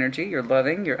with your energy. You're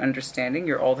loving. You're understanding.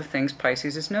 You're all the things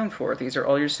Pisces is known for. These are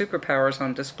all your superpowers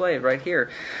on display right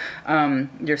here.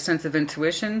 Your sense of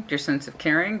intuition, your sense of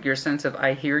caring, your sense of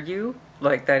I hear you.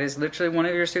 Like, that is literally one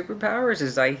of your superpowers,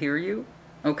 is I hear you.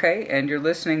 Okay? And you're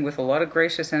listening with a lot of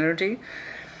gracious energy.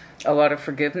 A lot of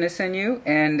forgiveness in you,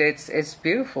 and it's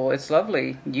beautiful. It's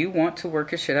lovely. You want to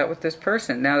work your shit out with this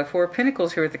person. Now, the Four of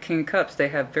Pentacles here with the King of Cups, they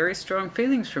have very strong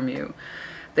feelings from you.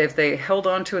 They held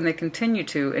on to and they continue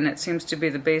to, and it seems to be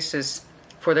the basis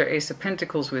for their Ace of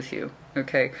Pentacles with you.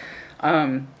 Okay,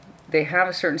 they have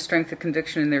a certain strength of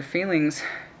conviction in their feelings,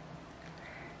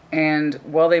 and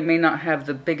while they may not have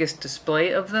the biggest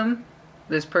display of them,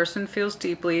 this person feels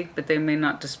deeply, but they may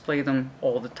not display them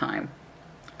all the time.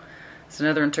 It's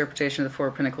another interpretation of the Four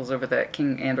of Pentacles over that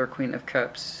King and or Queen of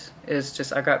Cups. Is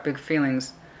just, I got big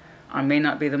feelings. I may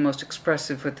not be the most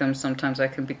expressive with them. Sometimes I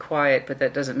can be quiet, but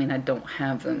that doesn't mean I don't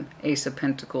have them. Ace of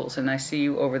Pentacles. And I see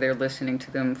you over there listening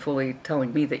to them, fully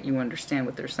telling me that you understand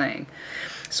what they're saying.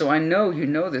 So I know you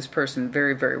know this person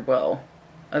very, very well.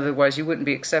 Otherwise, you wouldn't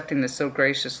be accepting this so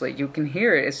graciously. You can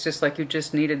hear it. It's just like you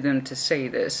just needed them to say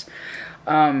this.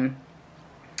 So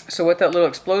what that little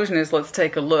explosion is, let's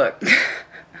take a look.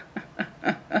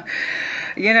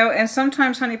 You know, and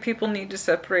sometimes, honey, people need to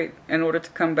separate in order to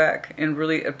come back and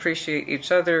really appreciate each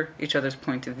other's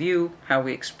point of view, how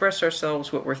we express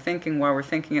ourselves, what we're thinking, why we're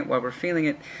thinking it, why we're feeling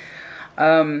it.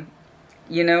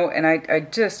 You know, and I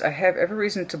have every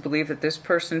reason to believe that this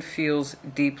person feels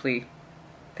deeply.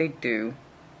 They do.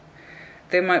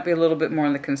 They might be a little bit more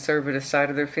on the conservative side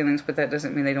of their feelings, but that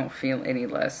doesn't mean they don't feel any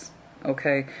less.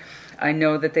 okay? I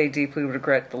know that they deeply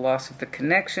regret the loss of the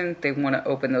connection. They want to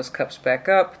open those cups back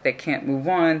up. They can't move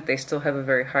on. They still have a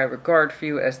very high regard for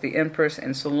you as the Empress.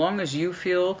 And so long as you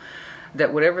feel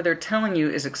that whatever they're telling you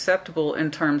is acceptable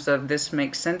in terms of this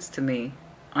makes sense to me,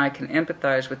 I can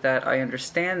empathize with that. I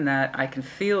understand that. I can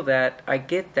feel that. I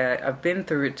get that. I've been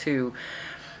through it too.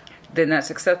 Then that's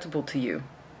acceptable to you.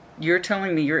 You're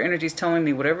telling me, your energy's telling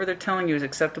me whatever they're telling you is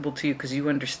acceptable to you because you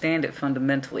understand it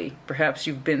fundamentally. Perhaps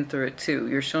you've been through it too.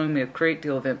 You're showing me a great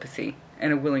deal of empathy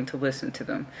and are willing to listen to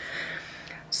them.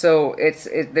 So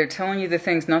they're telling you the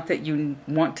things not that you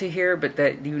want to hear, but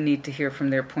that you need to hear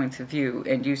from their points of view.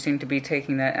 And you seem to be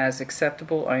taking that as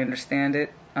acceptable. I understand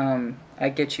it. I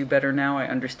get you better now. I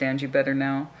understand you better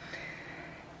now.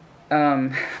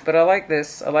 But I like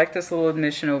this. I like this little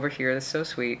admission over here. That's so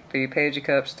sweet. The Page of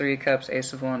Cups, Three of Cups,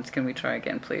 Ace of Wands. Can we try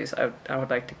again, please? I would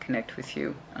like to connect with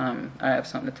you. I have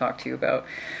something to talk to you about.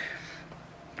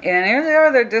 And here they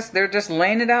are. They're just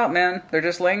laying it out, man. They're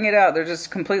just laying it out. They're just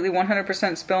completely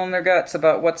 100% spilling their guts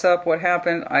about what's up, what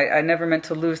happened. I never meant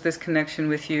to lose this connection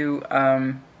with you.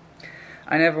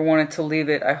 I never wanted to leave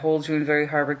it. I hold you in very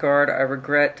high regard. I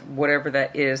regret whatever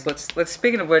that is. Let's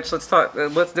speaking of which, let's talk.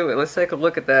 Let's do it. Let's take a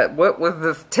look at that. What was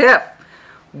this tiff?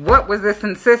 What was this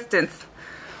insistence?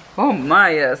 Oh my,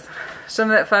 yes. Show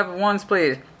me that Five of Wands,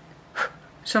 please.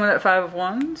 Show me that Five of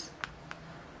Wands.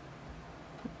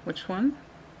 Which one?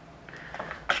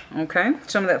 Okay.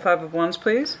 Show me that Five of Wands,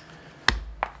 please.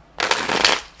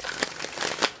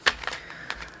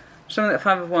 Show me that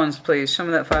Five of Wands, please. Show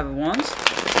me that Five of Wands.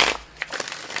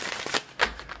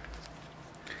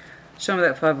 Show me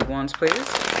that Five of Wands, please.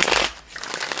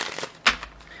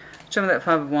 Show me that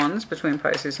Five of Wands between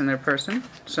Pisces and their person.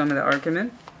 Show me the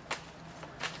argument.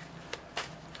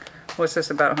 What's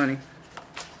this about, honey?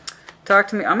 Talk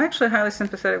to me. I'm actually highly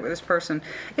sympathetic with this person.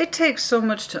 It takes so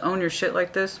much to own your shit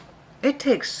like this. It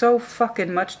takes so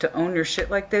fucking much to own your shit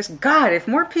like this. God, if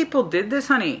more people did this,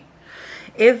 honey.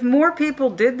 If more people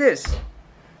did this.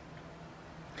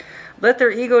 Let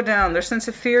their ego down, their sense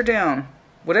of fear down.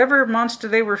 Whatever monster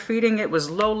they were feeding, it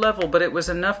was low level, but it was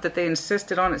enough that they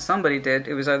insisted on it. Somebody did.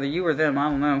 It was either you or them.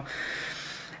 I don't know.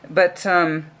 But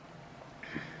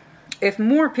if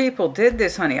more people did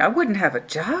this, honey, I wouldn't have a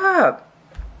job.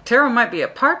 Tarot might be a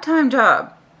part-time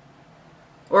job.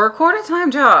 Or a quarter-time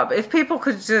job. If people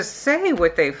could just say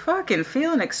what they fucking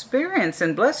feel and experience.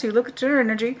 And bless you, look at your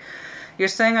energy. You're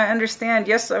saying, I understand.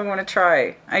 Yes, I want to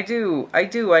try. I do. I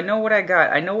do. I know what I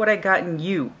got. I know what I got in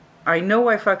you. I know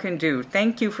I fucking do.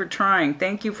 Thank you for trying.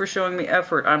 Thank you for showing me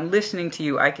effort. I'm listening to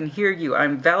you. I can hear you.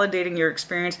 I'm validating your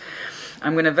experience.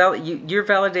 I'm going to validate. You're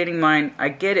validating mine. I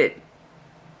get it.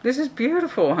 This is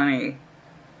beautiful, honey.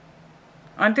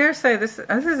 I dare say this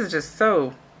is just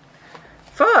so...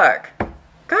 Fuck.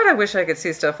 God, I wish I could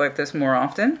see stuff like this more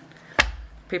often.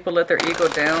 People let their ego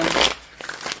down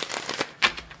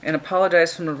and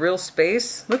apologize from a real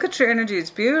space. Look at your energy. It's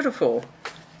beautiful.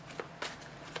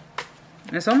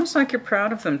 And it's almost like you're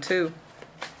proud of them too.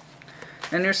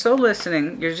 And you're so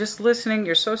listening. You're just listening.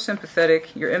 You're so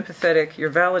sympathetic. You're empathetic. You're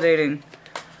validating.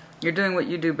 You're doing what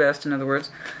you do best, in other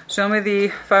words. Show me the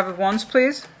Five of Wands,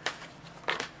 please.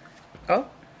 Oh.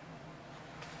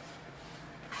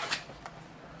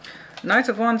 Knight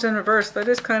of Wands in reverse. That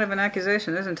is kind of an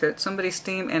accusation, isn't it? Somebody's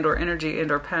steam and or energy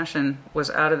and or passion was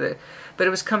out of it. But it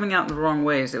was coming out in the wrong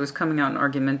ways. It was coming out in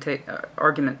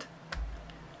argument.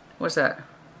 What's that?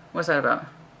 What's that about?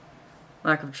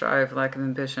 Lack of drive, lack of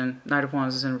ambition. Knight of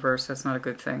Wands is in reverse. That's not a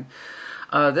good thing.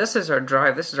 This is our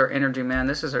drive. This is our energy, man.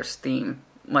 This is our steam.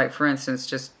 Like, for instance,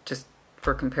 just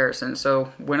for comparison.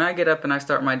 So, when I get up and I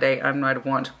start my day, I'm Knight of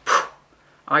Wands.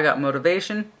 I got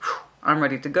motivation. I'm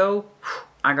ready to go.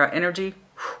 I got energy.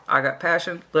 I got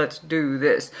passion. Let's do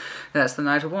this. That's the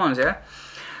Knight of Wands, yeah?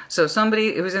 So,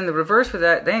 somebody who's in the reverse for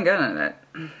that, they ain't got none of that.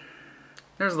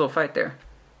 There's a little fight there.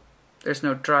 There's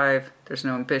no drive, there's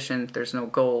no ambition, there's no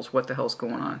goals. What the hell's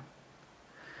going on?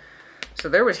 So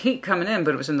there was heat coming in,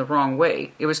 but it was in the wrong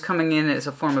way. It was coming in as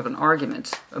a form of an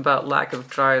argument about lack of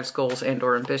drives, goals, and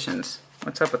or ambitions.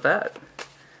 What's up with that?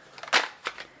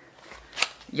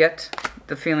 Yet,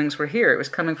 the feelings were here. It was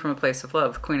coming from a place of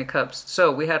love, Queen of Cups.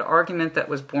 So we had argument that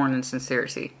was born in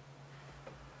sincerity.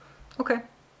 Okay.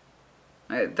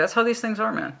 That's how these things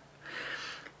are, man.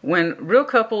 When real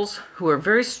couples who are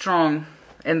very strong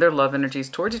and their love energies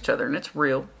towards each other, and it's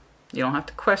real. You don't have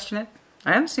to question it.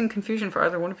 I haven't seen confusion for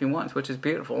either one of you once, which is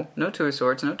beautiful. No Two of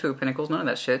Swords, no Two of Pentacles, none of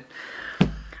that shit.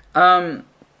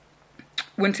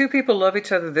 When two people love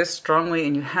each other this strongly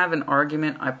and you have an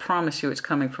argument, I promise you it's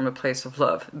coming from a place of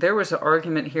love. There was an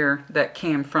argument here that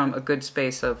came from a good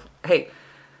space of, hey,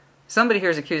 Somebody here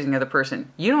is accusing the other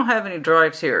person. You don't have any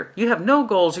drives here. You have no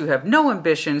goals. You have no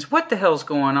ambitions. What the hell's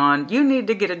going on? You need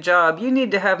to get a job. You need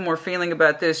to have more feeling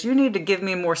about this. You need to give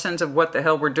me more sense of what the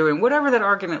hell we're doing. Whatever that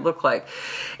argument looked like.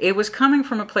 It was coming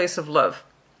from a place of love.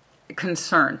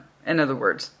 Concern, in other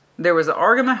words. There was an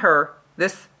argument her.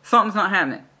 Something's not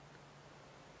happening.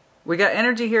 We got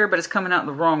energy here, but it's coming out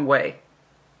the wrong way.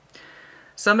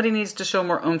 Somebody needs to show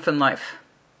more oomph in life.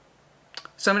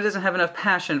 Somebody doesn't have enough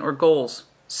passion or goals.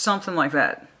 Something like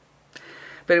that.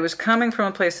 But it was coming from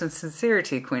a place of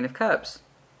sincerity, Queen of Cups.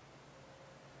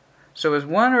 So as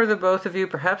one or the both of you,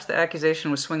 perhaps the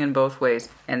accusation was swinging both ways,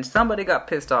 and somebody got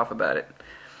pissed off about it.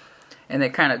 And they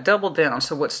kind of doubled down.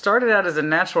 So what started out as a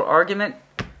natural argument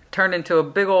turned into a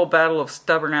big old battle of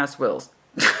stubborn-ass wills.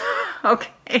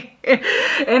 Okay.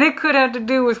 And it could have to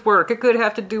do with work. It could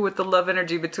have to do with the love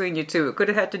energy between you two. It could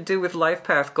have had to do with life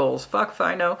path goals. Fuck if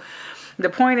I know. The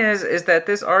point is that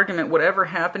this argument, whatever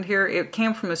happened here, it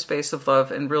came from a space of love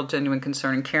and real genuine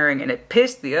concern and caring, and it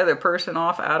pissed the other person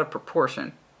off out of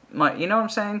proportion. You know what I'm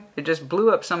saying? It just blew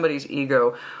up somebody's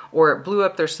ego, or it blew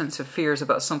up their sense of fears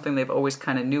about something they've always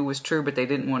kind of knew was true, but they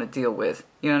didn't want to deal with.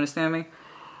 You understand me?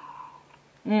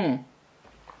 And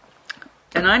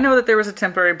I know that there was a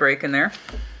temporary break in there.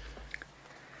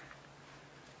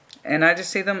 And I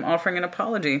just see them offering an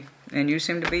apology, and you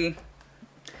seem to be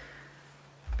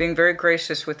being very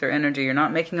gracious with their energy. You're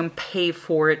not making them pay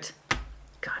for it.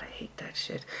 God, I hate that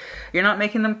shit. You're not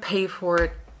making them pay for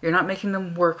it. You're not making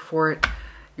them work for it.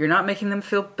 You're not making them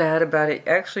feel bad about it.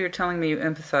 Actually, you're telling me you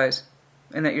empathize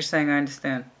and that you're saying, I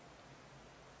understand.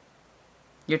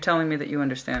 You're telling me that you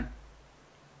understand.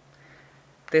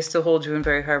 They still hold you in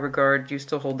very high regard. You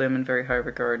still hold them in very high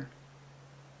regard.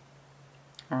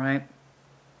 All right?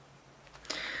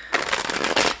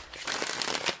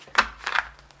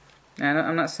 And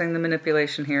I'm not saying the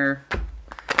manipulation here.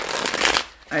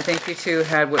 I think you two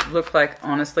had what looked like,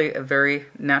 honestly, a very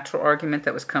natural argument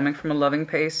that was coming from a loving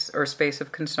pace or space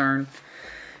of concern.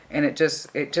 And it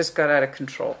just got out of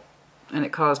control. And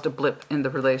it caused a blip in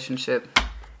the relationship.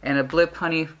 And a blip,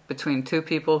 honey, between two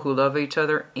people who love each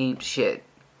other ain't shit.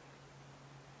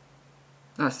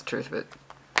 That's the truth of it.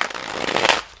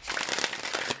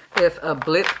 If a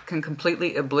blip can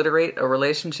completely obliterate a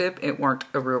relationship, it weren't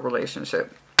a real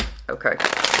relationship. Okay.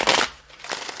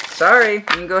 Sorry, you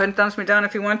can go ahead and thumbs me down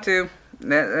if you want to.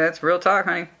 That's real talk,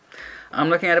 honey. I'm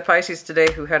looking at a Pisces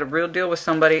today who had a real deal with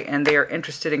somebody, and they are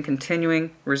interested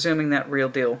in resuming that real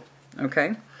deal.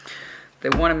 Okay? They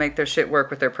want to make their shit work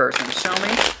with their person. Show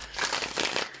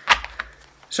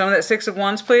me that Six of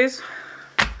Wands, please.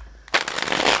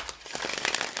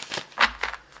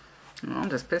 Oh, I'm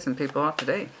just pissing people off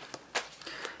today.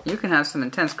 You can have some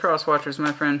intense cross-watchers,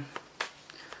 my friend.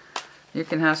 You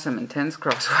can have some intense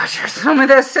cross-watchers. Show me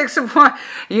that Six of Wands.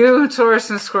 You, Taurus,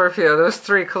 and Scorpio, those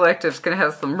three collectives can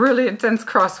have some really intense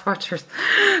cross-watchers.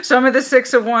 Show me the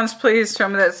Six of Wands, please. Show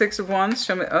me that Six of Wands.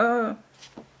 Show me, oh.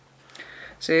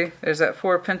 See, there's that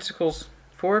Four of Pentacles.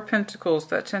 Four of Pentacles,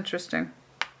 that's interesting.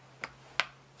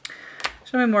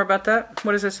 Show me more about that.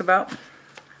 What is this about?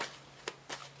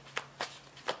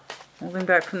 Holding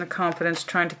back from the confidence,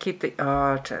 trying to keep the...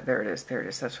 Oh, there it is. There it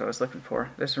is. That's what I was looking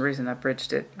for. There's a reason I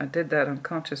bridged it. I did that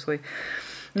unconsciously.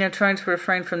 You know, trying to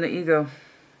refrain from the ego.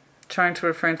 Trying to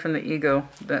refrain from the ego.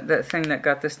 That thing that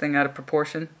got this thing out of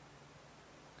proportion.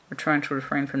 We're trying to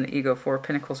refrain from the ego. Four of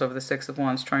Pentacles over the Six of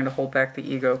Wands. Trying to hold back the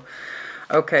ego.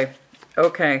 Okay.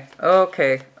 Okay.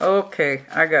 Okay. Okay.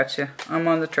 I got you. I'm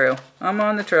on the trail. I'm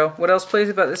on the trail. What else, please,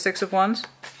 about the Six of Wands?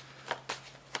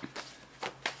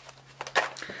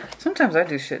 Sometimes I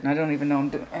do shit and I don't even know I'm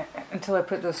doing it until I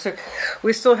put those six.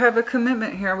 We still have a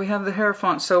commitment here. We have the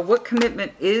Hierophant. So what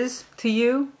commitment is to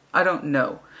you, I don't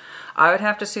know. I would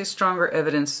have to see stronger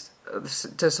evidence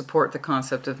to support the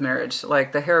concept of marriage.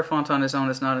 Like the Hierophant on his own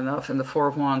is not enough, and the Four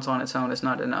of Wands on its own is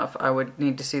not enough. I would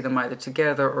need to see them either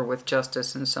together or with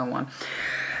justice and so on.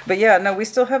 But yeah, no, we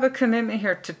still have a commitment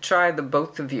here to try the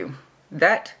both of you.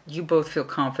 That you both feel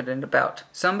confident about.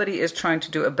 Somebody is trying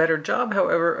to do a better job,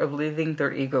 however, of leaving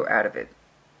their ego out of it.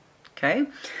 Okay?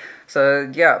 So,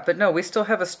 yeah, but no, we still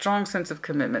have a strong sense of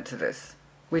commitment to this.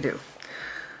 We do.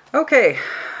 Okay,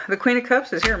 the Queen of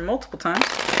Cups is here multiple times,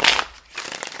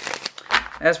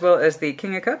 as well as the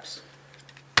King of Cups.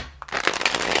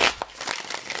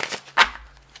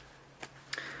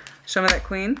 Show me that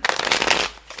Queen.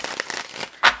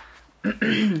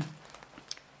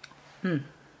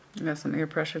 I got some ear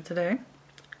pressure today.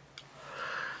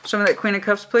 Show me that Queen of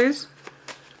Cups, please.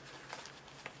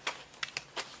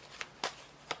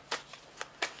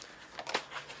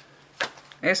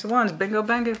 Ace of Wands, bingo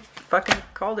bango. Fucking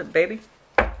called it, baby.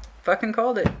 Fucking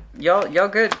called it. Y'all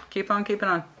good. Keep on keeping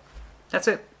on. That's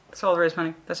it. That's all there is,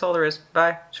 honey. That's all there is.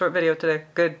 Bye. Short video today.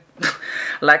 Good.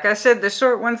 Like I said, the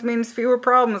short ones means fewer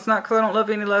problems. Not because I don't love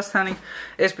you any less, honey.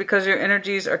 It's because your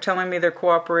energies are telling me they're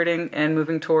cooperating and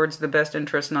moving towards the best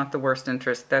interest, not the worst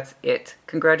interest. That's it.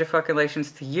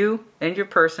 Congratulations to you and your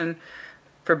person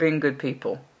for being good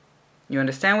people. You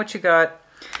understand what you got.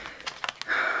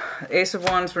 Ace of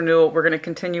Wands renewal. We're going to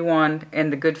continue on in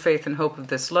the good faith and hope of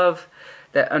this love.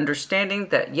 That understanding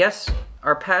that, yes,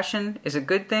 our passion is a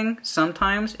good thing.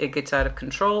 Sometimes it gets out of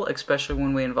control, especially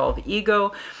when we involve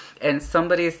ego and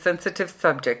somebody's sensitive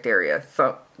subject area.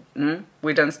 So,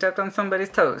 we done stepped on somebody's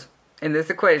toes in this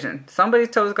equation. Somebody's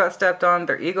toes got stepped on,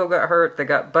 their ego got hurt, they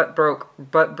got butt broke,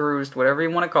 butt bruised, whatever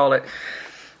you want to call it.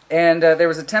 And there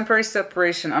was a temporary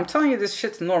separation. I'm telling you, this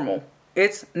shit's normal.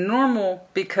 It's normal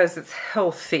because it's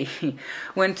healthy.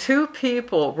 When two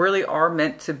people really are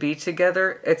meant to be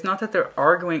together, it's not that they're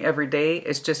arguing every day.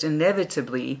 It's just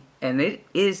inevitably, and it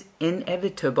is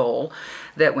inevitable,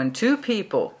 that when two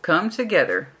people come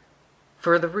together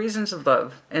for the reasons of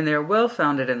love, and they're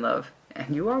well-founded in love,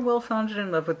 and you are well-founded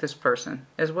in love with this person,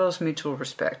 as well as mutual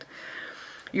respect,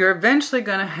 you're eventually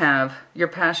going to have your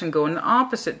passion go in the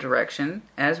opposite direction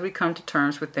as we come to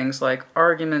terms with things like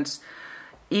arguments,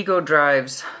 ego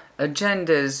drives,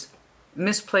 agendas,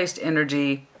 misplaced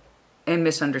energy, and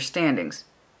misunderstandings.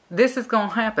 This is going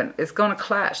to happen. It's going to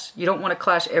clash. You don't want to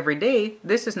clash every day.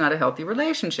 This is not a healthy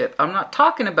relationship. I'm not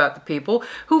talking about the people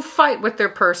who fight with their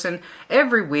person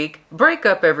every week, break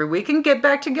up every week, and get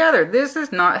back together. This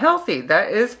is not healthy.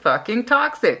 That is fucking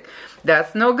toxic.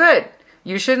 That's no good.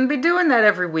 You shouldn't be doing that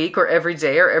every week or every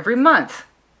day or every month.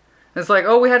 It's like,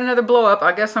 oh, we had another blow up.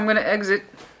 I guess I'm going to exit.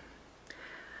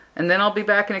 And then I'll be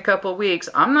back in a couple of weeks.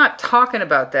 I'm not talking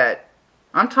about that.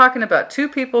 I'm talking about two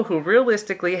people who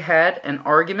realistically had an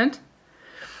argument.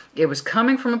 It was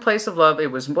coming from a place of love.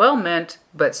 It was well meant,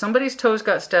 but somebody's toes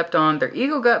got stepped on. Their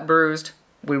ego got bruised.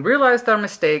 We realized our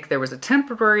mistake. There was a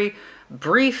temporary,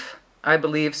 brief, I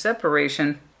believe,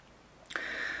 separation.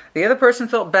 The other person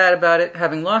felt bad about it,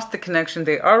 having lost the connection.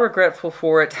 They are regretful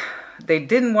for it. They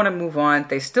didn't want to move on.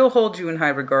 They still hold you in high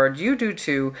regard. You do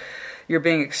too. You're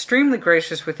being extremely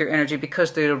gracious with your energy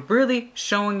because they're really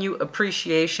showing you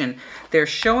appreciation. They're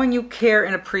showing you care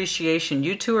and appreciation.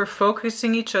 You two are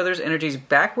focusing each other's energies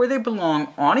back where they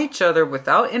belong, on each other,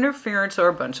 without interference or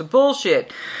a bunch of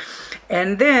bullshit.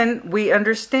 And then we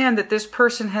understand that this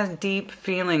person has deep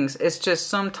feelings. It's just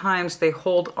sometimes they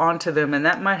hold on to them, and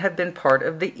that might have been part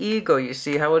of the ego. You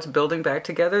see how it's building back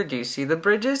together? Do you see the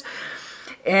bridges?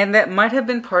 And that might have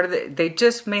been part of it. They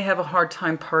just may have a hard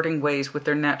time parting ways with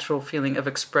their natural feeling of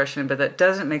expression, but that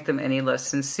doesn't make them any less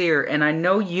sincere. And I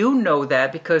know you know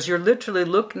that because you're literally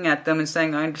looking at them and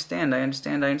saying, I understand, I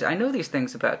understand, I understand. I know these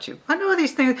things about you. I know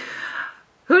these things.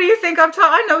 Who do you think I'm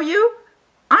talking? I know you.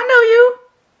 I know you.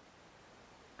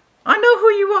 I know who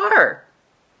you are.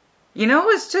 You know,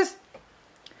 it's just,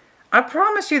 I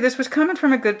promise you this was coming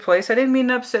from a good place. I didn't mean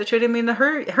to upset you. I didn't mean to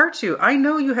hurt you. I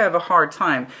know you have a hard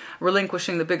time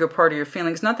relinquishing the bigger part of your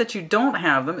feelings. Not that you don't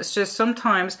have them. It's just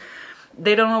sometimes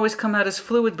they don't always come out as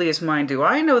fluidly as mine do.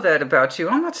 I know that about you.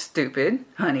 I'm not stupid,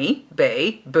 honey,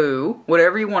 bae, boo,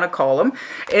 whatever you want to call them.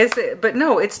 But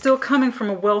no, it's still coming from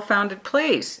a well-founded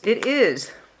place. It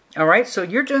is. All right? So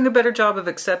you're doing a better job of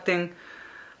accepting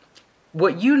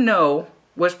what you know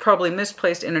was probably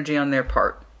misplaced energy on their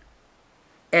part.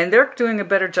 And they're doing a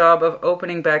better job of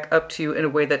opening back up to you in a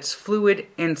way that's fluid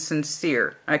and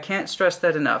sincere. I can't stress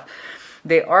that enough.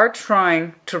 They are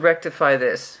trying to rectify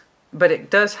this, but it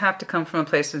does have to come from a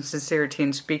place of sincerity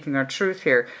and speaking our truth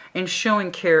here and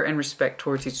showing care and respect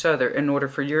towards each other in order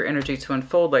for your energy to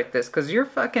unfold like this. Because you're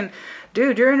fucking,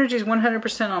 dude, your energy is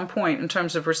 100% on point in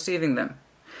terms of receiving them.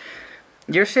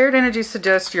 Your shared energy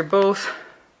suggests you're both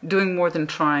doing more than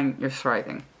trying, you're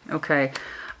thriving. Okay?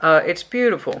 It's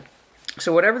beautiful.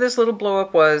 So whatever this little blow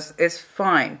up was, it's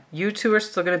fine. You two are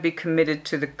still going to be committed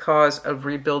to the cause of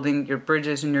rebuilding your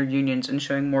bridges and your unions and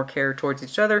showing more care towards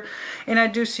each other. And I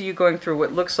do see you going through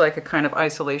what looks like a kind of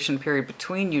isolation period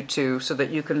between you two so that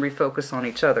you can refocus on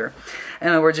each other. In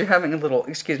other words, you're having a little,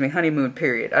 honeymoon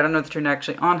period. I don't know that you're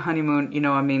actually on honeymoon. You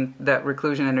know, I mean, that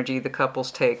reclusion energy the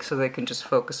couples take so they can just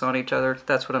focus on each other.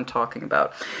 That's what I'm talking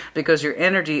about. Because your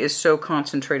energy is so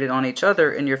concentrated on each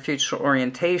other in your future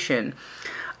orientation.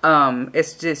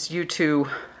 It's just you two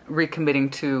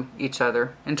recommitting to each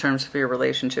other in terms of your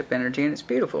relationship energy, and it's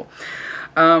beautiful.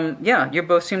 Yeah, you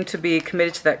both seem to be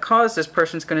committed to that cause. This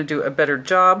person's going to do a better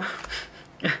job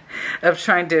of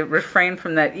trying to refrain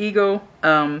from that ego.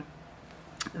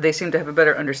 They seem to have a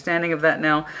better understanding of that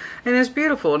now, and it's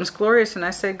beautiful, and it's glorious, and I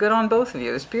say good on both of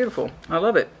you. It's beautiful. I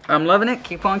love it. I'm loving it.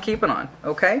 Keep on keeping on,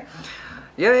 okay?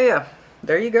 Yeah.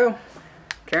 There you go.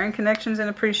 Caring connections and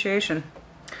appreciation.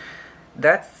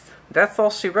 That's all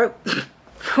she wrote.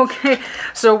 Okay,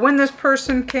 so when this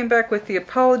person came back with the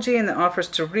apology and the offers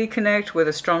to reconnect with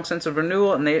a strong sense of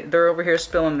renewal, and they're over here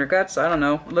spilling their guts, I don't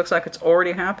know. It looks like it's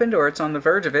already happened or it's on the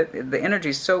verge of it. The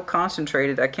energy's so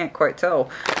concentrated, I can't quite tell.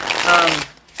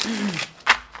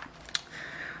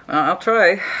 I'll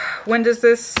try. When does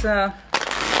this energy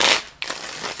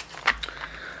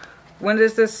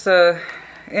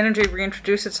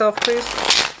reintroduce itself, please?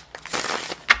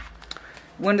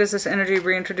 When does this energy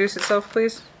reintroduce itself,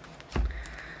 please?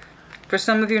 For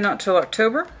some of you, not till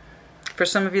October. For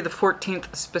some of you, the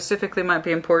 14th specifically might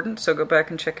be important, so go back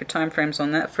and check your time frames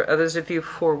on that. For others of you,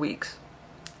 4 weeks.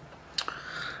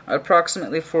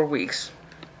 Approximately 4 weeks.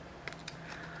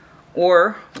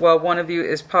 Or, while one of you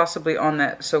is possibly on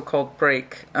that so-called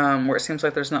break, where it seems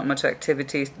like there's not much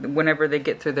activity, whenever they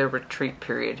get through their retreat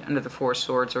period under the Four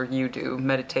Swords, or you do,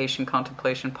 meditation,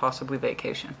 contemplation, possibly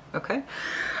vacation. Okay?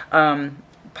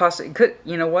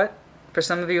 You know what? For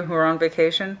some of you who are on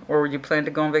vacation, or you plan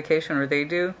to go on vacation, or they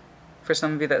do, for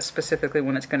some of you that's specifically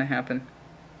when it's going to happen.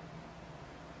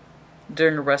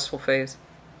 During a restful phase.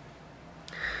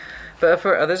 But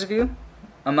for others of you,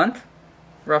 a month,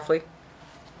 roughly.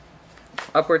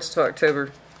 Upwards to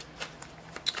October.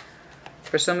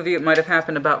 For some of you, it might have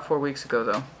happened about 4 weeks ago,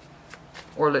 though.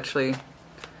 Or literally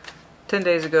 10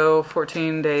 days ago,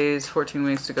 14 days, 14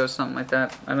 weeks ago, something like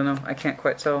that. I don't know. I can't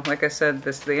quite tell. Like I said,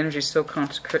 the energy is so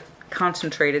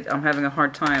concentrated, I'm having a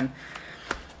hard time.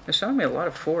 They're showing me a lot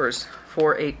of 4s.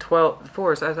 4, 8, 12.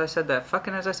 4s, as I said that.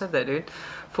 Fucking as I said that, dude.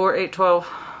 4, 8, 12.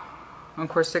 On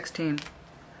course 16.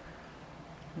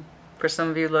 For some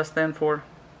of you, less than 4.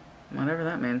 Whatever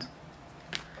that means.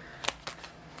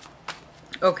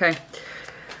 Okay.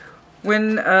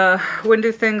 When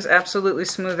do things absolutely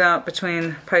smooth out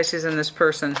between Pisces and this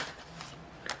person?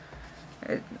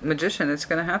 Magician, it's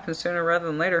going to happen sooner rather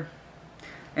than later.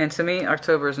 And to me,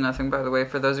 October is nothing, by the way.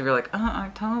 For those of you who are like,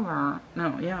 October.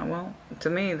 No, yeah, well, to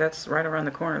me, that's right around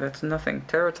the corner. That's nothing.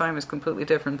 Tarot time is completely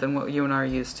different than what you and I are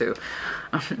used to.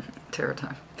 Tarot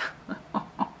time.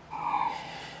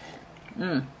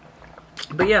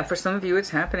 But yeah, for some of you,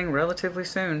 it's happening relatively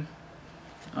soon.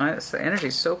 The energy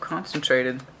is so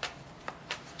concentrated.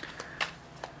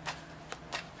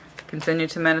 Continue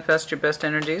to manifest your best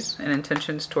energies and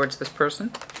intentions towards this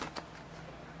person.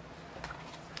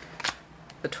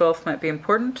 The 12th might be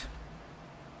important.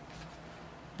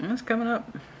 And it's coming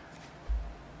up.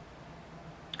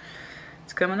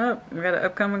 It's coming up. We've got an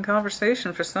upcoming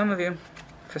conversation for some of you.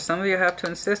 For some of you, have to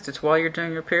insist it's while you're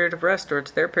doing your period of rest, or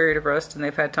it's their period of rest and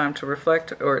they've had time to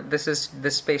reflect, or this is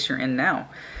the space you're in now.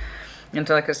 And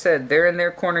like I said, they're in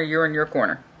their corner, you're in your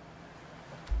corner.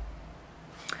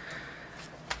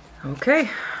 Okay.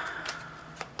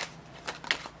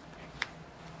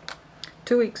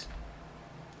 2 weeks.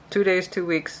 2 days, 2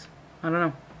 weeks. I don't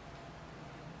know.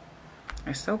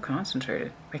 I'm so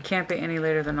concentrated. It can't be any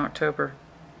later than October.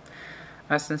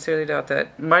 I sincerely doubt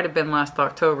that. Might have been last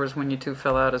October's when you two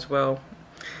fell out as well.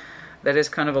 That is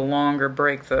kind of a longer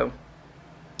break, though.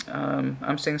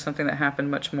 I'm seeing something that happened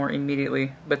much more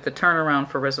immediately, but the turnaround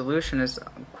for resolution is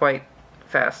quite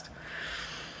fast.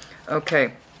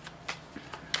 Okay.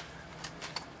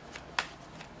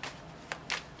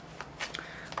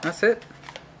 That's it.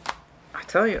 I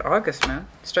tell you, August, man.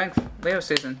 Strength, Leo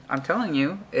season. I'm telling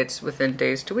you, it's within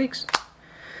days to weeks.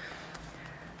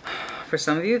 For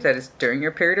some of you, that is during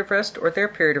your period of rest or their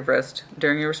period of rest,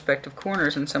 during your respective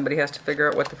corners, and somebody has to figure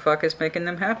out what the fuck is making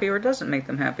them happy or doesn't make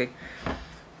them happy.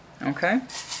 Okay?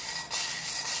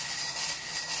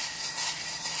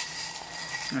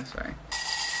 I'm sorry.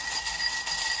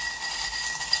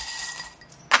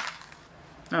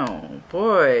 Oh,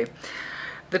 boy.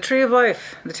 The Tree of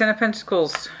Life, the Ten of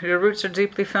Pentacles. Your roots are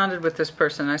deeply founded with this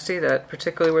person. I see that,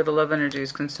 particularly where the love energy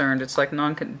is concerned. It's like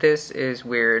this is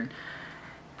weird.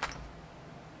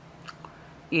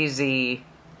 Easy,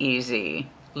 easy.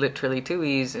 Literally 2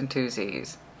 E's and 2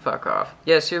 Z's. Fuck off.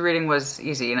 Yes, your reading was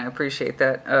easy, and I appreciate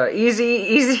that. Easy,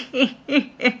 easy.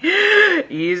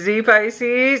 Easy,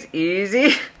 Pisces.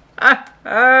 Easy.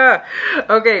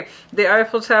 Okay, the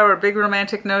Eiffel Tower, big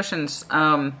romantic notions.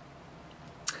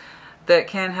 That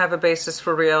can have a basis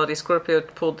for reality. Scorpio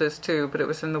pulled this too, but it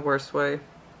was in the worst way.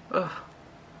 Ugh.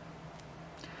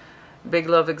 Big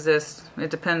love exists.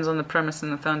 It depends on the premise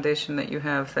and the foundation that you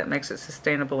have that makes it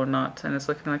sustainable or not. And it's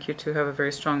looking like you two have a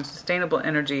very strong, sustainable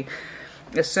energy.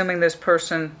 Assuming this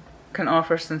person can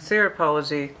offer sincere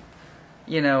apology,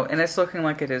 you know, and it's looking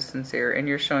like it is sincere. And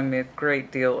you're showing me a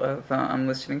great deal of, I'm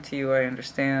listening to you, I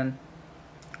understand,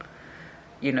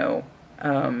 you know,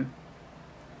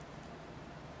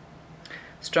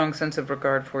 strong sense of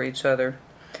regard for each other.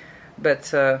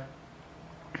 But,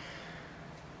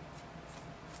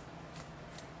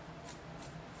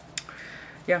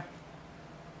 yeah.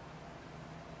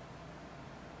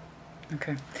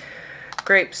 Okay.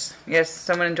 Grapes. Yes,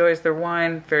 someone enjoys their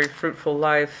wine. Very fruitful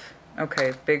life.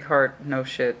 Okay, big heart. No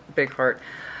shit. Big heart.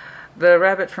 The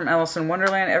rabbit from Alice in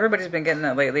Wonderland. Everybody's been getting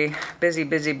that lately. Busy,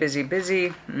 busy, busy,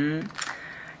 busy.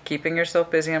 Keeping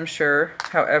yourself busy, I'm sure.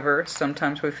 However,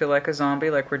 sometimes we feel like a zombie,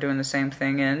 like we're doing the same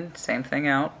thing in, same thing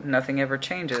out. Nothing ever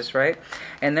changes, right?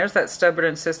 And there's that stubborn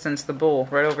insistence, the bull,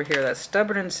 right over here. That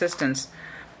stubborn insistence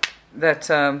that,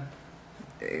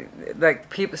 like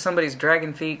people, somebody's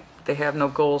dragging feet. They have no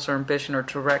goals or ambition or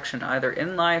direction, either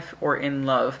in life or in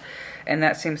love. And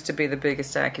that seems to be the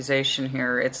biggest accusation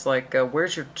here. It's like,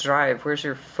 where's your drive? Where's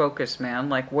your focus, man?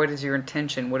 Like, what is your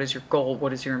intention? What is your goal?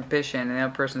 What is your ambition? And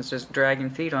that person's just dragging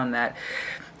feet on that.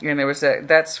 And there was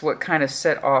that's what kind of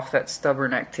set off that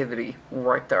stubborn activity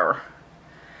right there.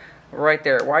 Right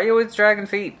there. Why are you always dragging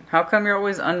feet? How come you're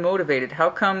always unmotivated? How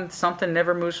come something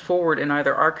never moves forward in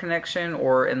either our connection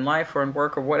or in life or in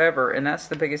work or whatever? And that's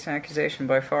the biggest accusation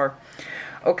by far.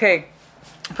 Okay.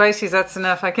 Pisces, that's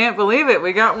enough. I can't believe it.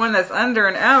 We got one that's under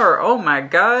an hour. Oh my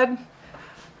God.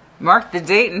 Mark the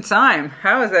date and time.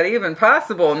 How is that even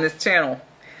possible in this channel?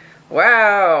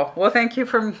 Wow. Well, thank you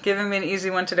for giving me an easy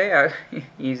one today.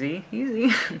 Easy.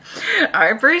 I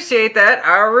appreciate that.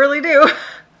 I really do.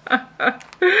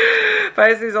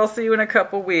 Pisces, I'll see you in a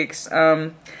couple weeks.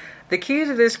 The key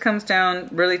to this comes down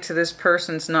really to this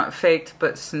person's not faked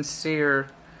but sincere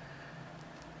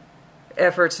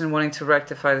efforts in wanting to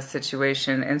rectify the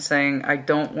situation and saying, I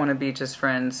don't want to be just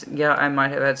friends. Yeah, I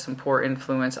might have had some poor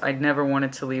influence. I never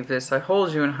wanted to leave this. I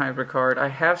hold you in high regard. I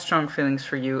have strong feelings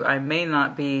for you. I may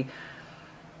not be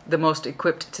the most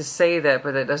equipped to say that,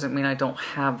 but that doesn't mean I don't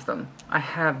have them. I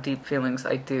have deep feelings,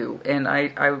 I do. And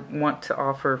I want to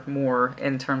offer more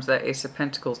in terms of that Ace of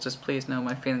Pentacles. Just please know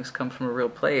my feelings come from a real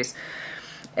place.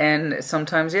 And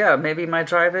sometimes, yeah, maybe my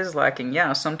drive is lacking.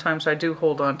 Yeah, sometimes I do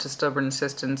hold on to stubborn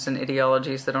insistence and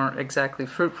ideologies that aren't exactly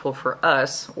fruitful for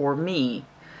us or me.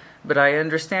 But I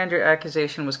understand your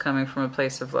accusation was coming from a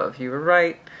place of love. You were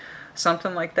right.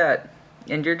 Something like that.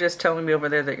 And you're just telling me over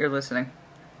there that you're listening.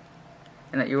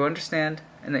 And that you understand.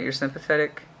 And that you're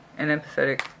sympathetic and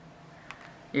empathetic.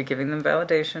 You're giving them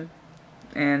validation.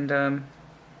 And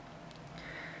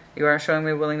you are showing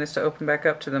me willingness to open back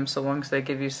up to them so long as they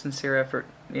give you sincere effort,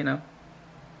 you know.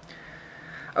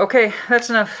 Okay, that's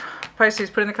enough. Pisces,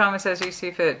 put in the comments as you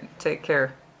see fit. Take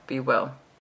care. Be well.